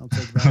much. I'll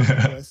take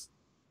that list.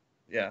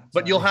 Yeah,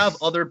 but you'll have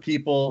other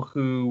people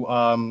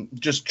who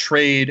just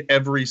trade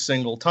every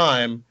single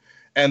time,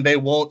 and they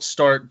won't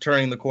start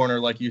turning the corner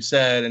like you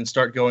said and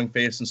start going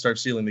face and start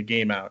sealing the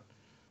game out.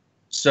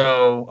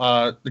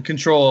 So the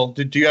Control,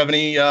 do you have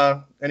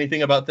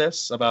anything about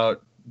this,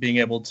 about being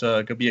able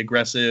to be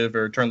aggressive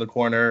or turn the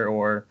corner,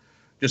 or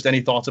just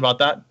any thoughts about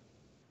that?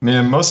 I mean,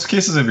 in most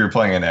cases, if you're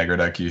playing an aggro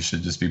deck, you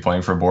should just be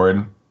playing for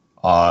board.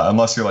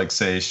 Unless you're like,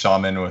 say,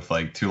 Shaman with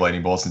like 2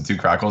 lightning bolts and 2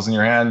 crackles in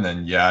your hand,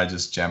 then yeah,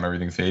 just jam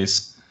everything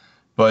face.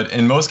 But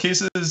in most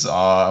cases,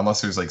 unless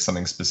there's like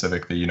something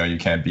specific that you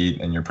can't beat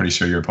and you're pretty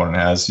sure your opponent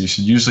has, you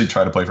should usually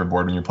try to play for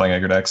board when you're playing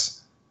aggro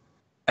decks.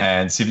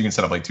 And see if you can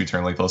set up like 2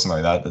 turn late flows,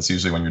 something like that. That's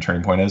usually when your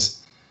turning point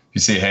is. If you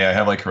see, hey, I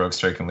have like Heroic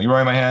Strike and Leroy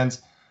in my hand,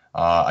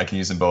 I can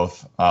use them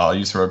both. I'll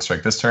use Heroic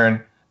Strike this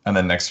turn, and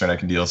then next turn I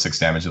can deal 6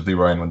 damage with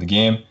Leroy and win the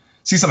game.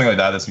 See something like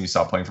that, that's when you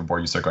stop playing for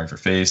board, you start going for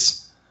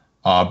face.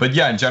 But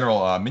yeah, in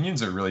general,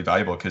 minions are really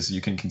valuable because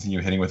you can continue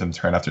hitting with them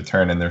turn after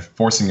turn, and they're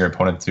forcing your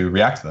opponent to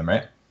react to them,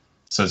 right?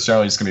 So it's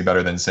generally just going to be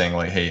better than saying,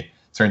 like, hey,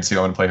 turn 2,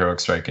 I'm going to play Heroic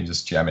Strike and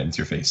just jam it into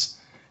your face.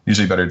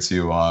 Usually better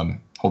to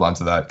hold on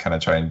to that, kind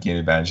of try and gain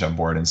advantage on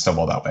board and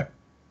snowball that way.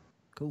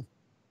 Cool.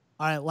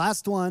 All right,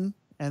 last one,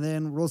 and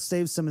then we'll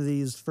save some of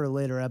these for a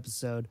later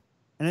episode.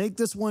 And I think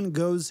this one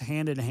goes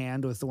hand in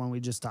hand with the one we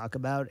just talked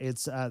about.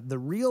 It's the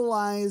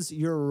Realize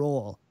Your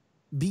Role,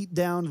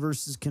 Beatdown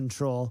versus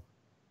Control.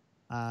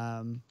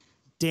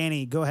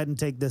 Danny, go ahead and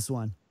take this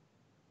one.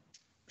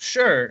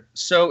 Sure.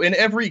 So in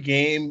every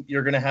game,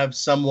 you're going to have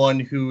someone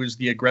who is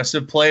the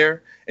aggressive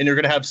player, and you're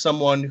going to have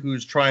someone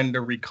who's trying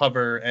to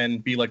recover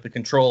and be like the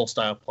Control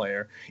style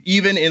player.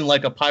 Even in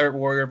like a Pirate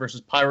Warrior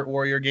versus Pirate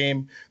Warrior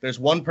game, there's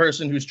one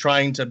person who's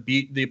trying to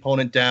beat the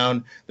opponent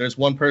down. There's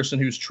one person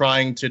who's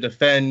trying to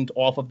defend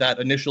off of that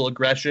initial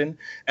aggression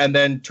and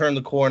then turn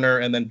the corner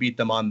and then beat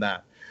them on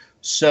that.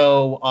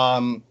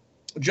 So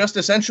just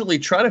essentially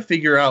try to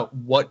figure out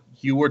what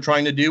you were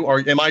trying to do,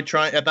 or am I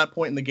trying at that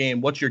point in the game?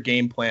 What's your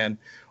game plan?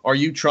 Are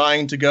you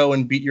trying to go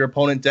and beat your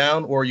opponent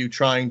down, or are you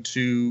trying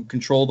to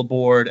control the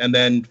board and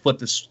then flip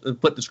the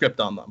script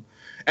on them?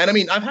 And I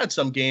mean, I've had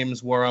some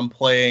games where I'm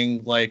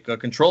playing like a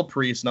Control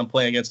Priest and I'm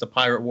playing against a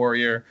Pirate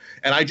Warrior,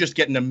 and I just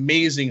get an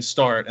amazing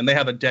start, and they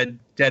have a dead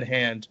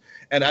hand.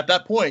 And at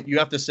that point, you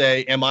have to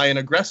say, am I an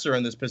aggressor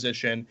in this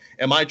position?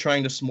 Am I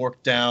trying to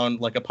smork down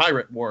like a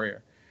Pirate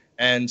Warrior?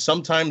 And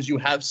sometimes you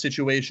have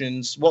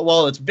situations,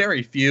 well, it's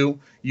very few,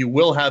 you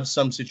will have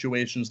some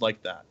situations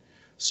like that.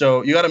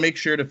 So you got to make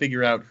sure to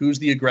figure out who's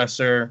the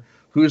aggressor,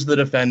 who's the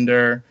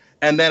defender.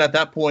 And then at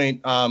that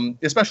point,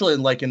 especially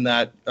like in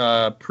that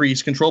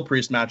Control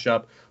Priest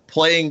matchup,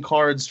 playing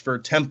cards for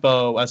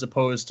tempo as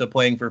opposed to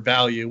playing for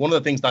value. One of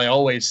the things that I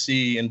always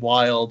see in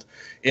Wild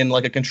in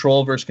like a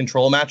Control versus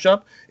Control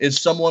matchup is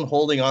someone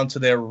holding onto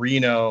their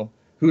Reno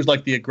who's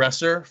like the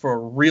aggressor for a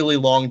really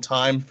long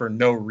time for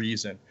no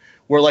reason.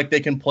 Where like they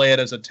can play it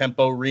as a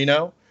tempo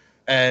Reno,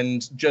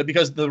 and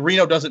because the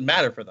Reno doesn't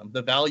matter for them,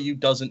 the value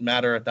doesn't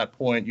matter at that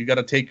point. You got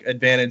to take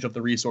advantage of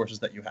the resources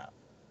that you have.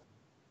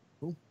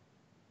 Cool.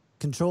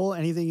 Control.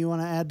 Anything you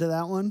want to add to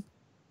that one?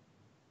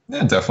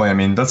 Yeah, definitely. I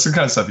mean, that's the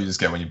kind of stuff you just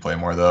get when you play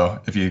more, though.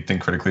 If you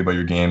think critically about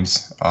your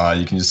games,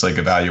 you can just like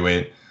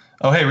evaluate.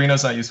 oh, hey,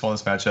 Reno's not useful in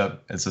this matchup.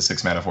 It's a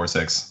 6 mana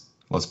 4/6.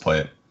 Let's play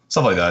it.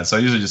 Stuff like that. So I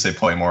usually just say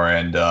play more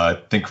and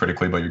think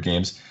critically about your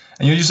games.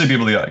 And you'll usually be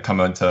able to come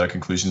into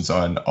conclusions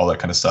on all that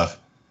kind of stuff.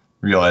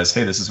 Realize,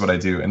 hey, this is what I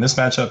do in this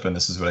matchup, and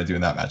this is what I do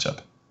in that matchup.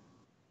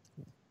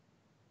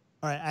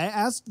 All right, I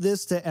asked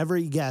this to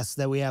every guest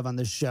that we have on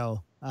this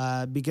show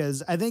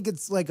because I think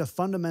it's like a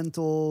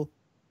fundamental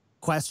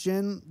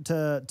question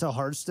to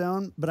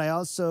Hearthstone, but I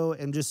also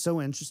am just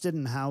so interested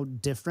in how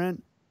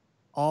different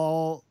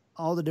all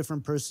the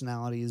different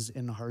personalities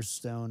in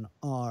Hearthstone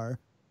are.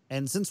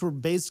 And since we're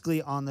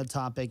basically on the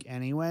topic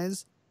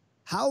anyways,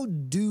 how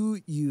do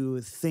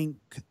you think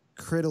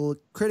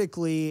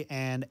critically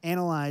and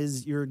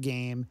analyze your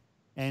game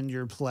and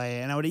your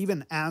play? And I would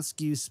even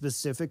ask you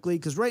specifically,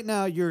 because right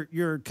now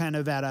you're kind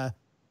of at a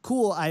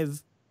cool,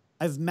 I've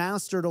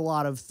mastered a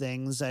lot of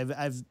things.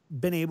 I've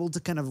been able to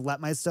kind of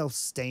let myself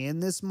stay in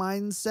this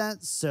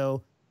mindset.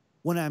 So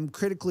when I'm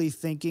critically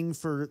thinking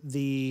for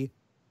the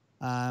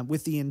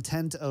with the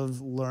intent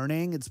of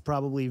learning, it's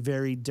probably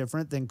very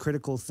different than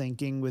critical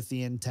thinking with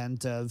the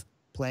intent of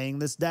playing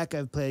this deck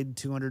I've played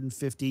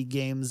 250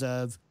 games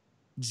of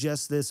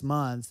just this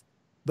month.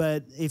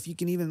 But if you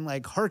can even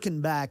like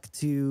harken back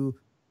to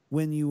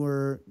when you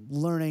were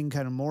learning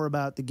kind of more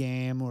about the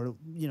game, or,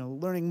 you know,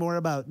 learning more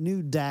about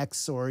new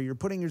decks, or you're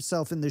putting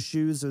yourself in the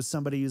shoes of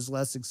somebody who's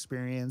less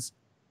experienced,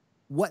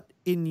 what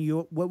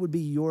would be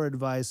your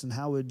advice, and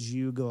how would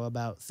you go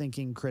about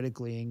thinking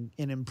critically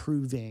and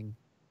improving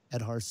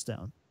at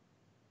Hearthstone?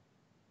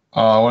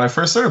 When I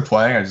first started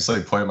playing, I just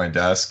like play at my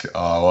desk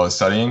while I was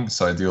studying.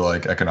 So I do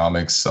like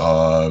economics,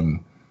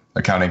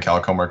 accounting,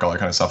 calc homework, all that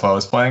kind of stuff while I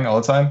was playing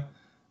all the time.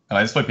 And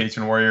I just play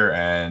Patron Warrior,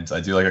 and I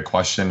do like a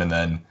question, and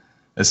then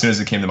as soon as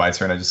it came to my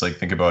turn, I just like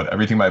think about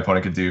everything my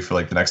opponent could do for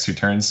like the next 2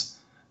 turns,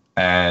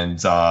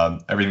 and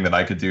everything that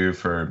I could do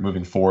for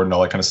moving forward and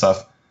all that kind of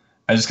stuff.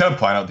 And just kind of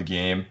plan out the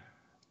game.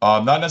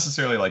 Not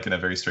necessarily like in a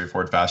very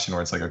straightforward fashion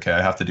where it's like, okay,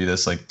 I have to do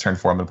this. Like turn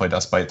 4, I'm going to play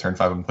Dustbite. Turn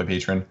 5, I'm going to play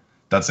Patron.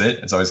 That's it.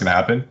 It's always going to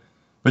happen.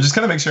 But just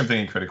kind of make sure I'm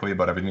thinking critically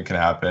about everything that can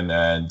happen,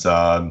 and,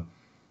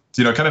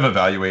 you know, kind of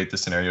evaluate the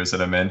scenarios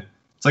that I'm in.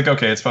 It's like,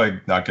 okay, it's probably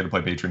not good to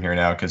play Patron here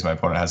now because my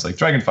opponent has like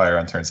Dragonfire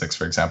on turn 6,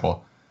 for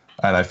example.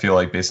 And I feel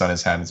like based on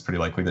his hand, it's pretty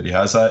likely that he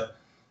has that.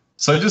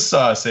 So I just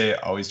say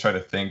always try to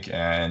think,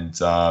 and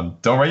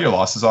don't write your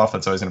losses off.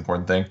 That's always an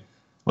important thing.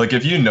 Like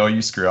if you know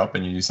you screw up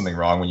and you do something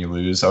wrong when you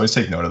lose, always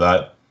take note of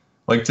that.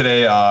 Like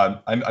today,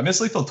 I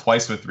missed lethal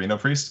twice with Reno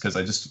Priest because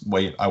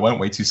I went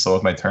way too slow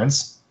with my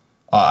turns.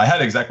 I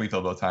had exact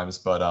lethal both times,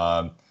 but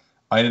I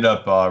ended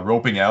up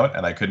roping out,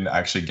 and I couldn't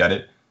actually get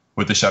it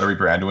with the Shadow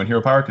Reaper Anduin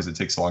hero power because it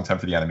takes a long time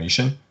for the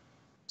animation.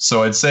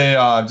 So I'd say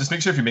just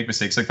make sure if you make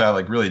mistakes like that,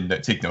 like really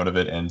take note of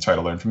it and try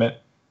to learn from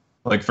it.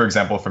 Like, for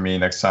example, for me,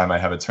 next time I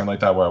have a turn like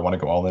that where I want to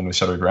go all in with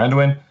Shadow Reaper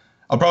Anduin,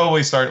 I'll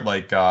probably start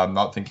like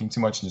not thinking too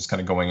much and just kind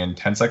of going in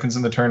 10 seconds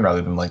in the turn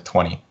rather than like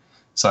 20.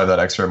 So I have that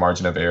extra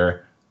margin of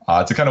error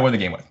to kind of win the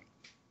game with.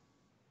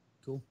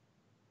 Cool.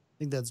 I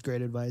think that's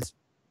great advice.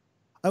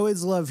 I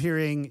always love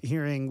hearing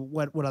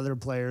what other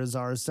players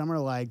are. Some are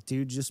like,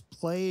 dude, just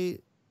play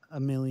a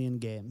million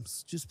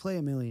games. Just play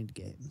a million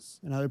games.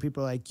 And other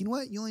people are like, you know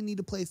what? You only need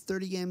to play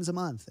 30 games a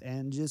month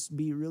and just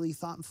be really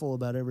thoughtful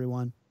about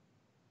everyone.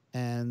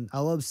 And I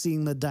love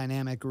seeing the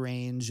dynamic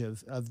range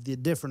of the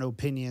different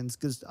opinions,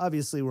 because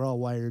obviously we're all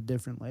wired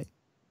differently.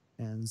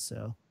 And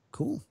so,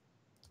 cool.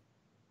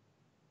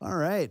 All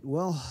right.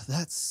 Well,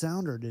 that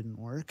sounder didn't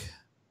work.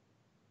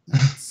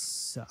 That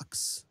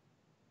sucks.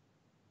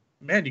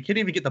 Man, you can't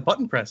even get the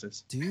button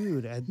presses.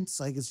 Dude, it's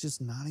like it's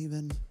just not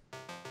even...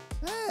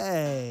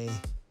 Hey!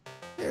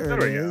 There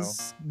it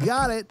is.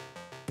 Got it.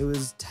 It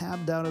was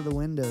tabbed out of the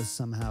window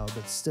somehow,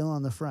 but still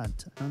on the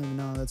front. I don't even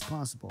know how that's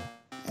possible.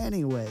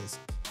 Anyways,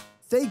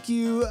 thank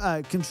you,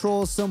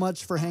 Control, so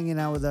much for hanging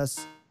out with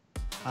us.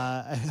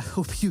 I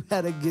hope you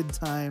had a good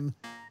time.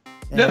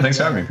 Yeah, thanks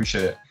for having me.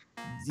 Appreciate it.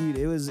 Dude,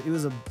 it was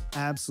an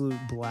absolute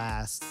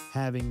blast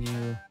having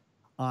you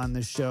on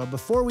the show.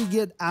 Before we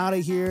get out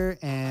of here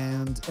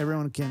and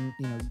everyone can,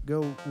 you know,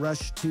 go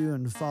rush to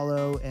and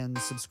follow and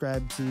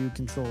subscribe to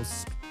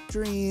Control's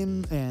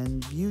stream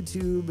and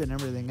YouTube and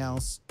everything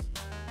else,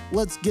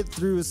 let's get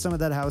through some of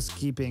that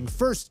housekeeping.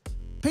 First,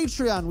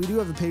 Patreon. We do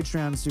have a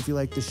Patreon, so if you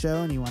like the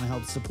show and you want to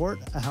help support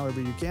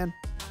however you can,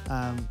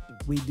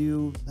 we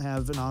do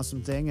have an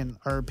awesome thing, and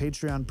our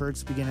Patreon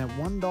perks begin at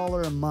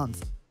 $1 a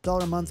month.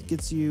 $1 a month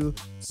gets you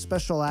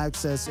special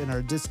access in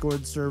our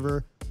Discord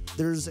server.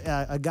 There's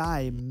a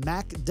guy,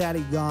 Mac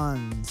Daddy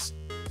Guns,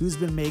 who's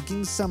been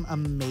making some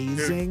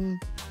amazing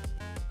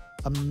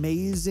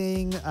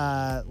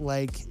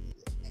like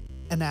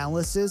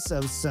analysis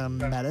of some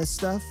meta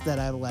stuff that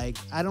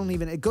I don't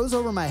even, it goes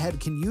over my head.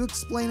 Can you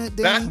explain it,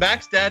 Danny?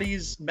 Mac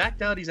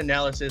Daddy's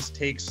analysis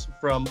takes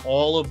from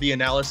all of the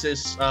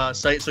analysis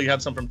sites. So you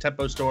have some from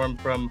Tempo Storm,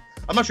 I'm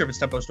not sure if it's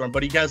Tempo Storm,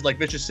 but he has like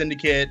Vicious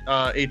Syndicate,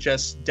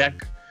 HS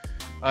Deck,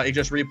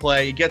 HS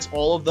Replay. He gets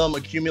all of them,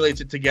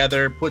 accumulates it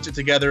together, puts it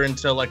together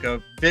into like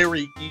a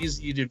very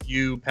easy to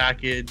view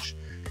package.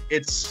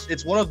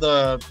 It's one of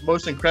the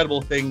most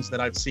incredible things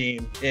that I've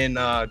seen in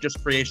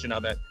just creation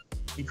of it.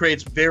 he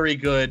creates very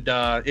good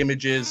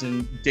images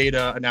and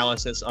data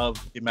analysis of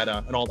the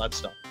meta and all that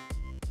stuff.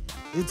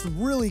 It's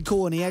really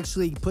cool, and he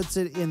actually puts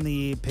it in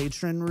the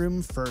patron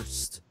room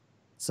first.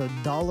 So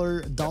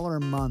dollar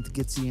a month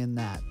gets you in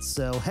that.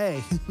 So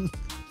hey,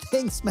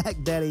 thanks, Mac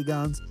Daddy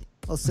Guns.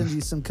 I'll send you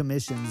some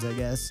commissions, I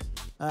guess.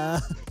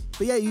 But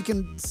yeah, you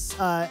can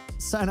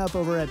sign up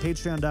over at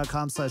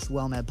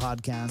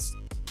patreon.com/wellmetpodcast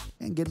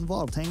and get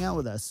involved. Hang out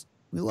with us.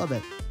 We love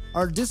it.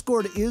 Our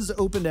Discord is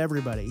open to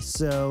everybody,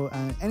 so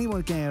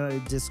anyone can get a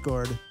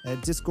Discord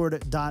at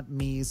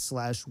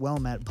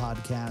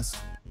discord.me/wellmetpodcast.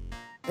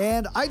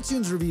 And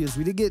iTunes reviews.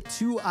 We did get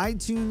 2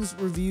 iTunes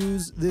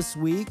reviews this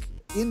week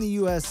in the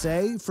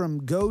USA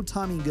from Go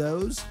Tommy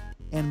Goes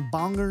and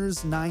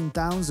Bongers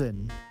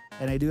 9000.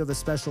 And I do have a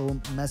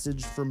special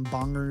message from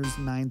Bongers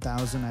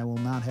 9000. I will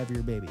not have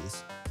your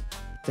babies.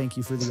 Thank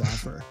you for the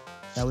offer.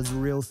 That was a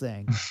real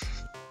thing.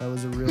 That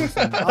was a real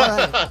thing. All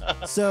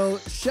right. So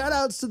shout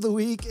outs to the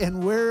week,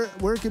 and where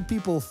can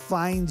people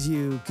find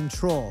you,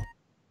 Control?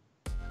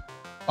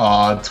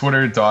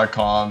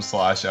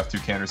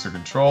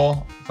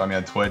 Twitter.com/F2Control. Find me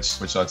on Twitch,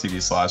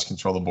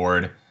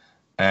 twitch.tv/controltheboard,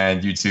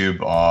 and YouTube,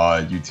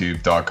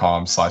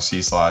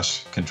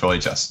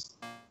 youtube.com/C/controlhs.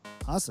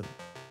 Awesome.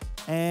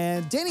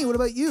 And Danny, what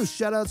about you?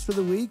 Shout outs for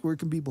the week. Where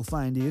can people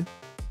find you?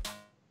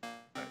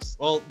 Nice.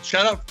 Well,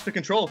 shout out to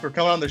Control for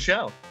coming on the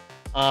show.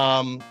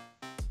 For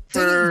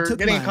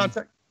getting in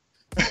contact.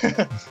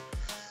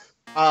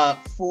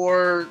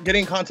 For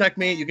getting in contact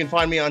me, you can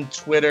find me on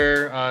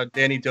Twitter,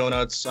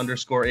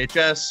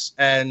 DannyDonuts_HS,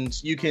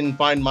 and you can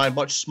find my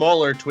much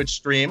smaller Twitch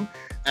stream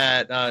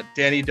at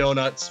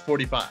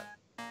DannyDonuts45.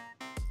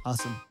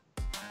 Awesome.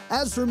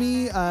 As for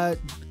me,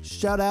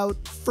 shout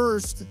out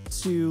first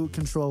to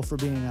Control for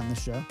being on the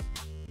show.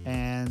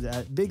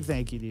 And big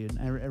thank you, dude.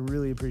 I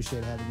really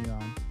appreciate having you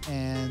on.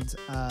 And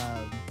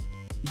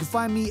you can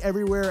find me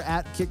everywhere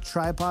at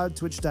KickedTripod,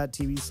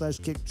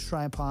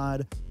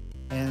 twitch.tv/KickedTripod,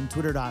 and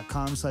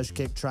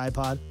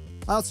twitter.com/KickedTripod.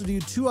 I also do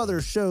 2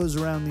 other shows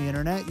around the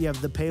internet. You have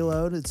The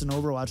Payload. It's an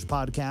Overwatch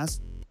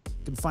podcast.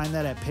 You can find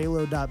that at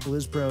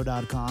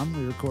payload.blizzpro.com.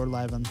 We record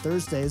live on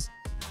Thursdays.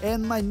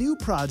 And my new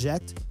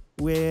project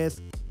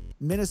with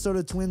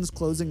Minnesota Twins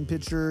closing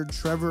pitcher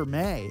Trevor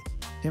May.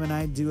 Him and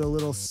I do a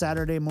little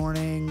Saturday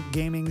morning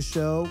gaming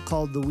show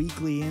called The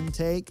Weekly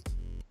Intake.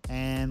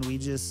 And we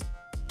just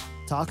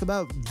talk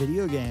about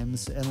video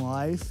games and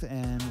life.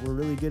 And we're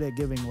really good at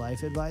giving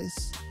life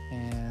advice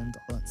and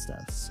all that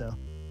stuff. So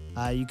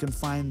you can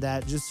find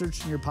that. Just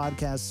search in your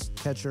podcast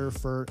catcher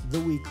for The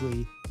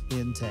Weekly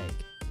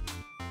Intake.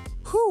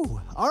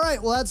 Whew. All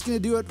right. Well, that's going to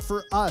do it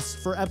for us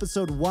for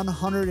episode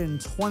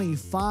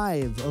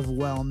 125 of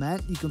Well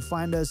Met. You can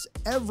find us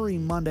every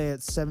Monday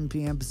at 7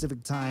 p.m.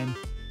 Pacific time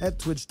at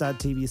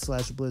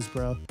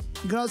twitch.tv/BlizzPro.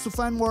 You can also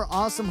find more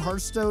awesome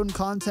Hearthstone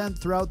content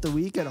throughout the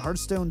week at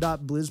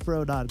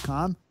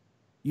hearthstone.blizzpro.com.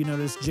 You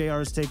notice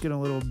JR's taking a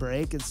little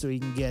break, and so he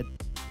can get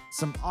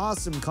some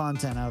awesome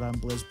content out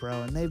on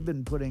BlizzPro, and they've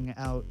been putting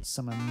out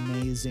some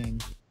amazing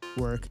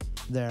work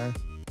there,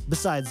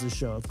 besides the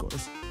show, of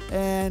course.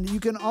 And you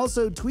can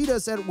also tweet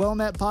us at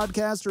WellMet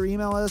Podcast or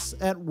email us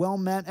at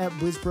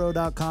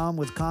wellmet@blizzpro.com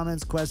with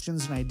comments,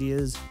 questions, and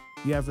ideas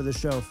you have for the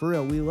show. For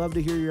real, we love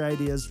to hear your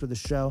ideas for the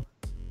show.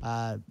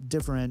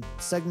 Different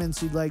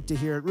segments you'd like to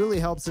hear. It really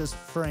helps us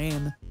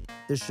frame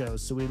the show,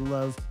 so we'd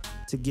love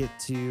to get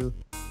to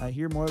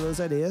hear more of those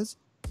ideas.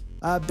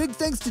 Big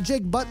thanks to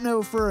Jake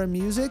Butno for our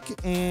music,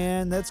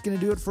 and that's going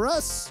to do it for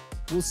us.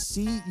 We'll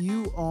see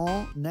you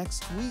all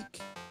next week.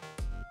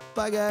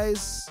 Bye,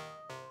 guys.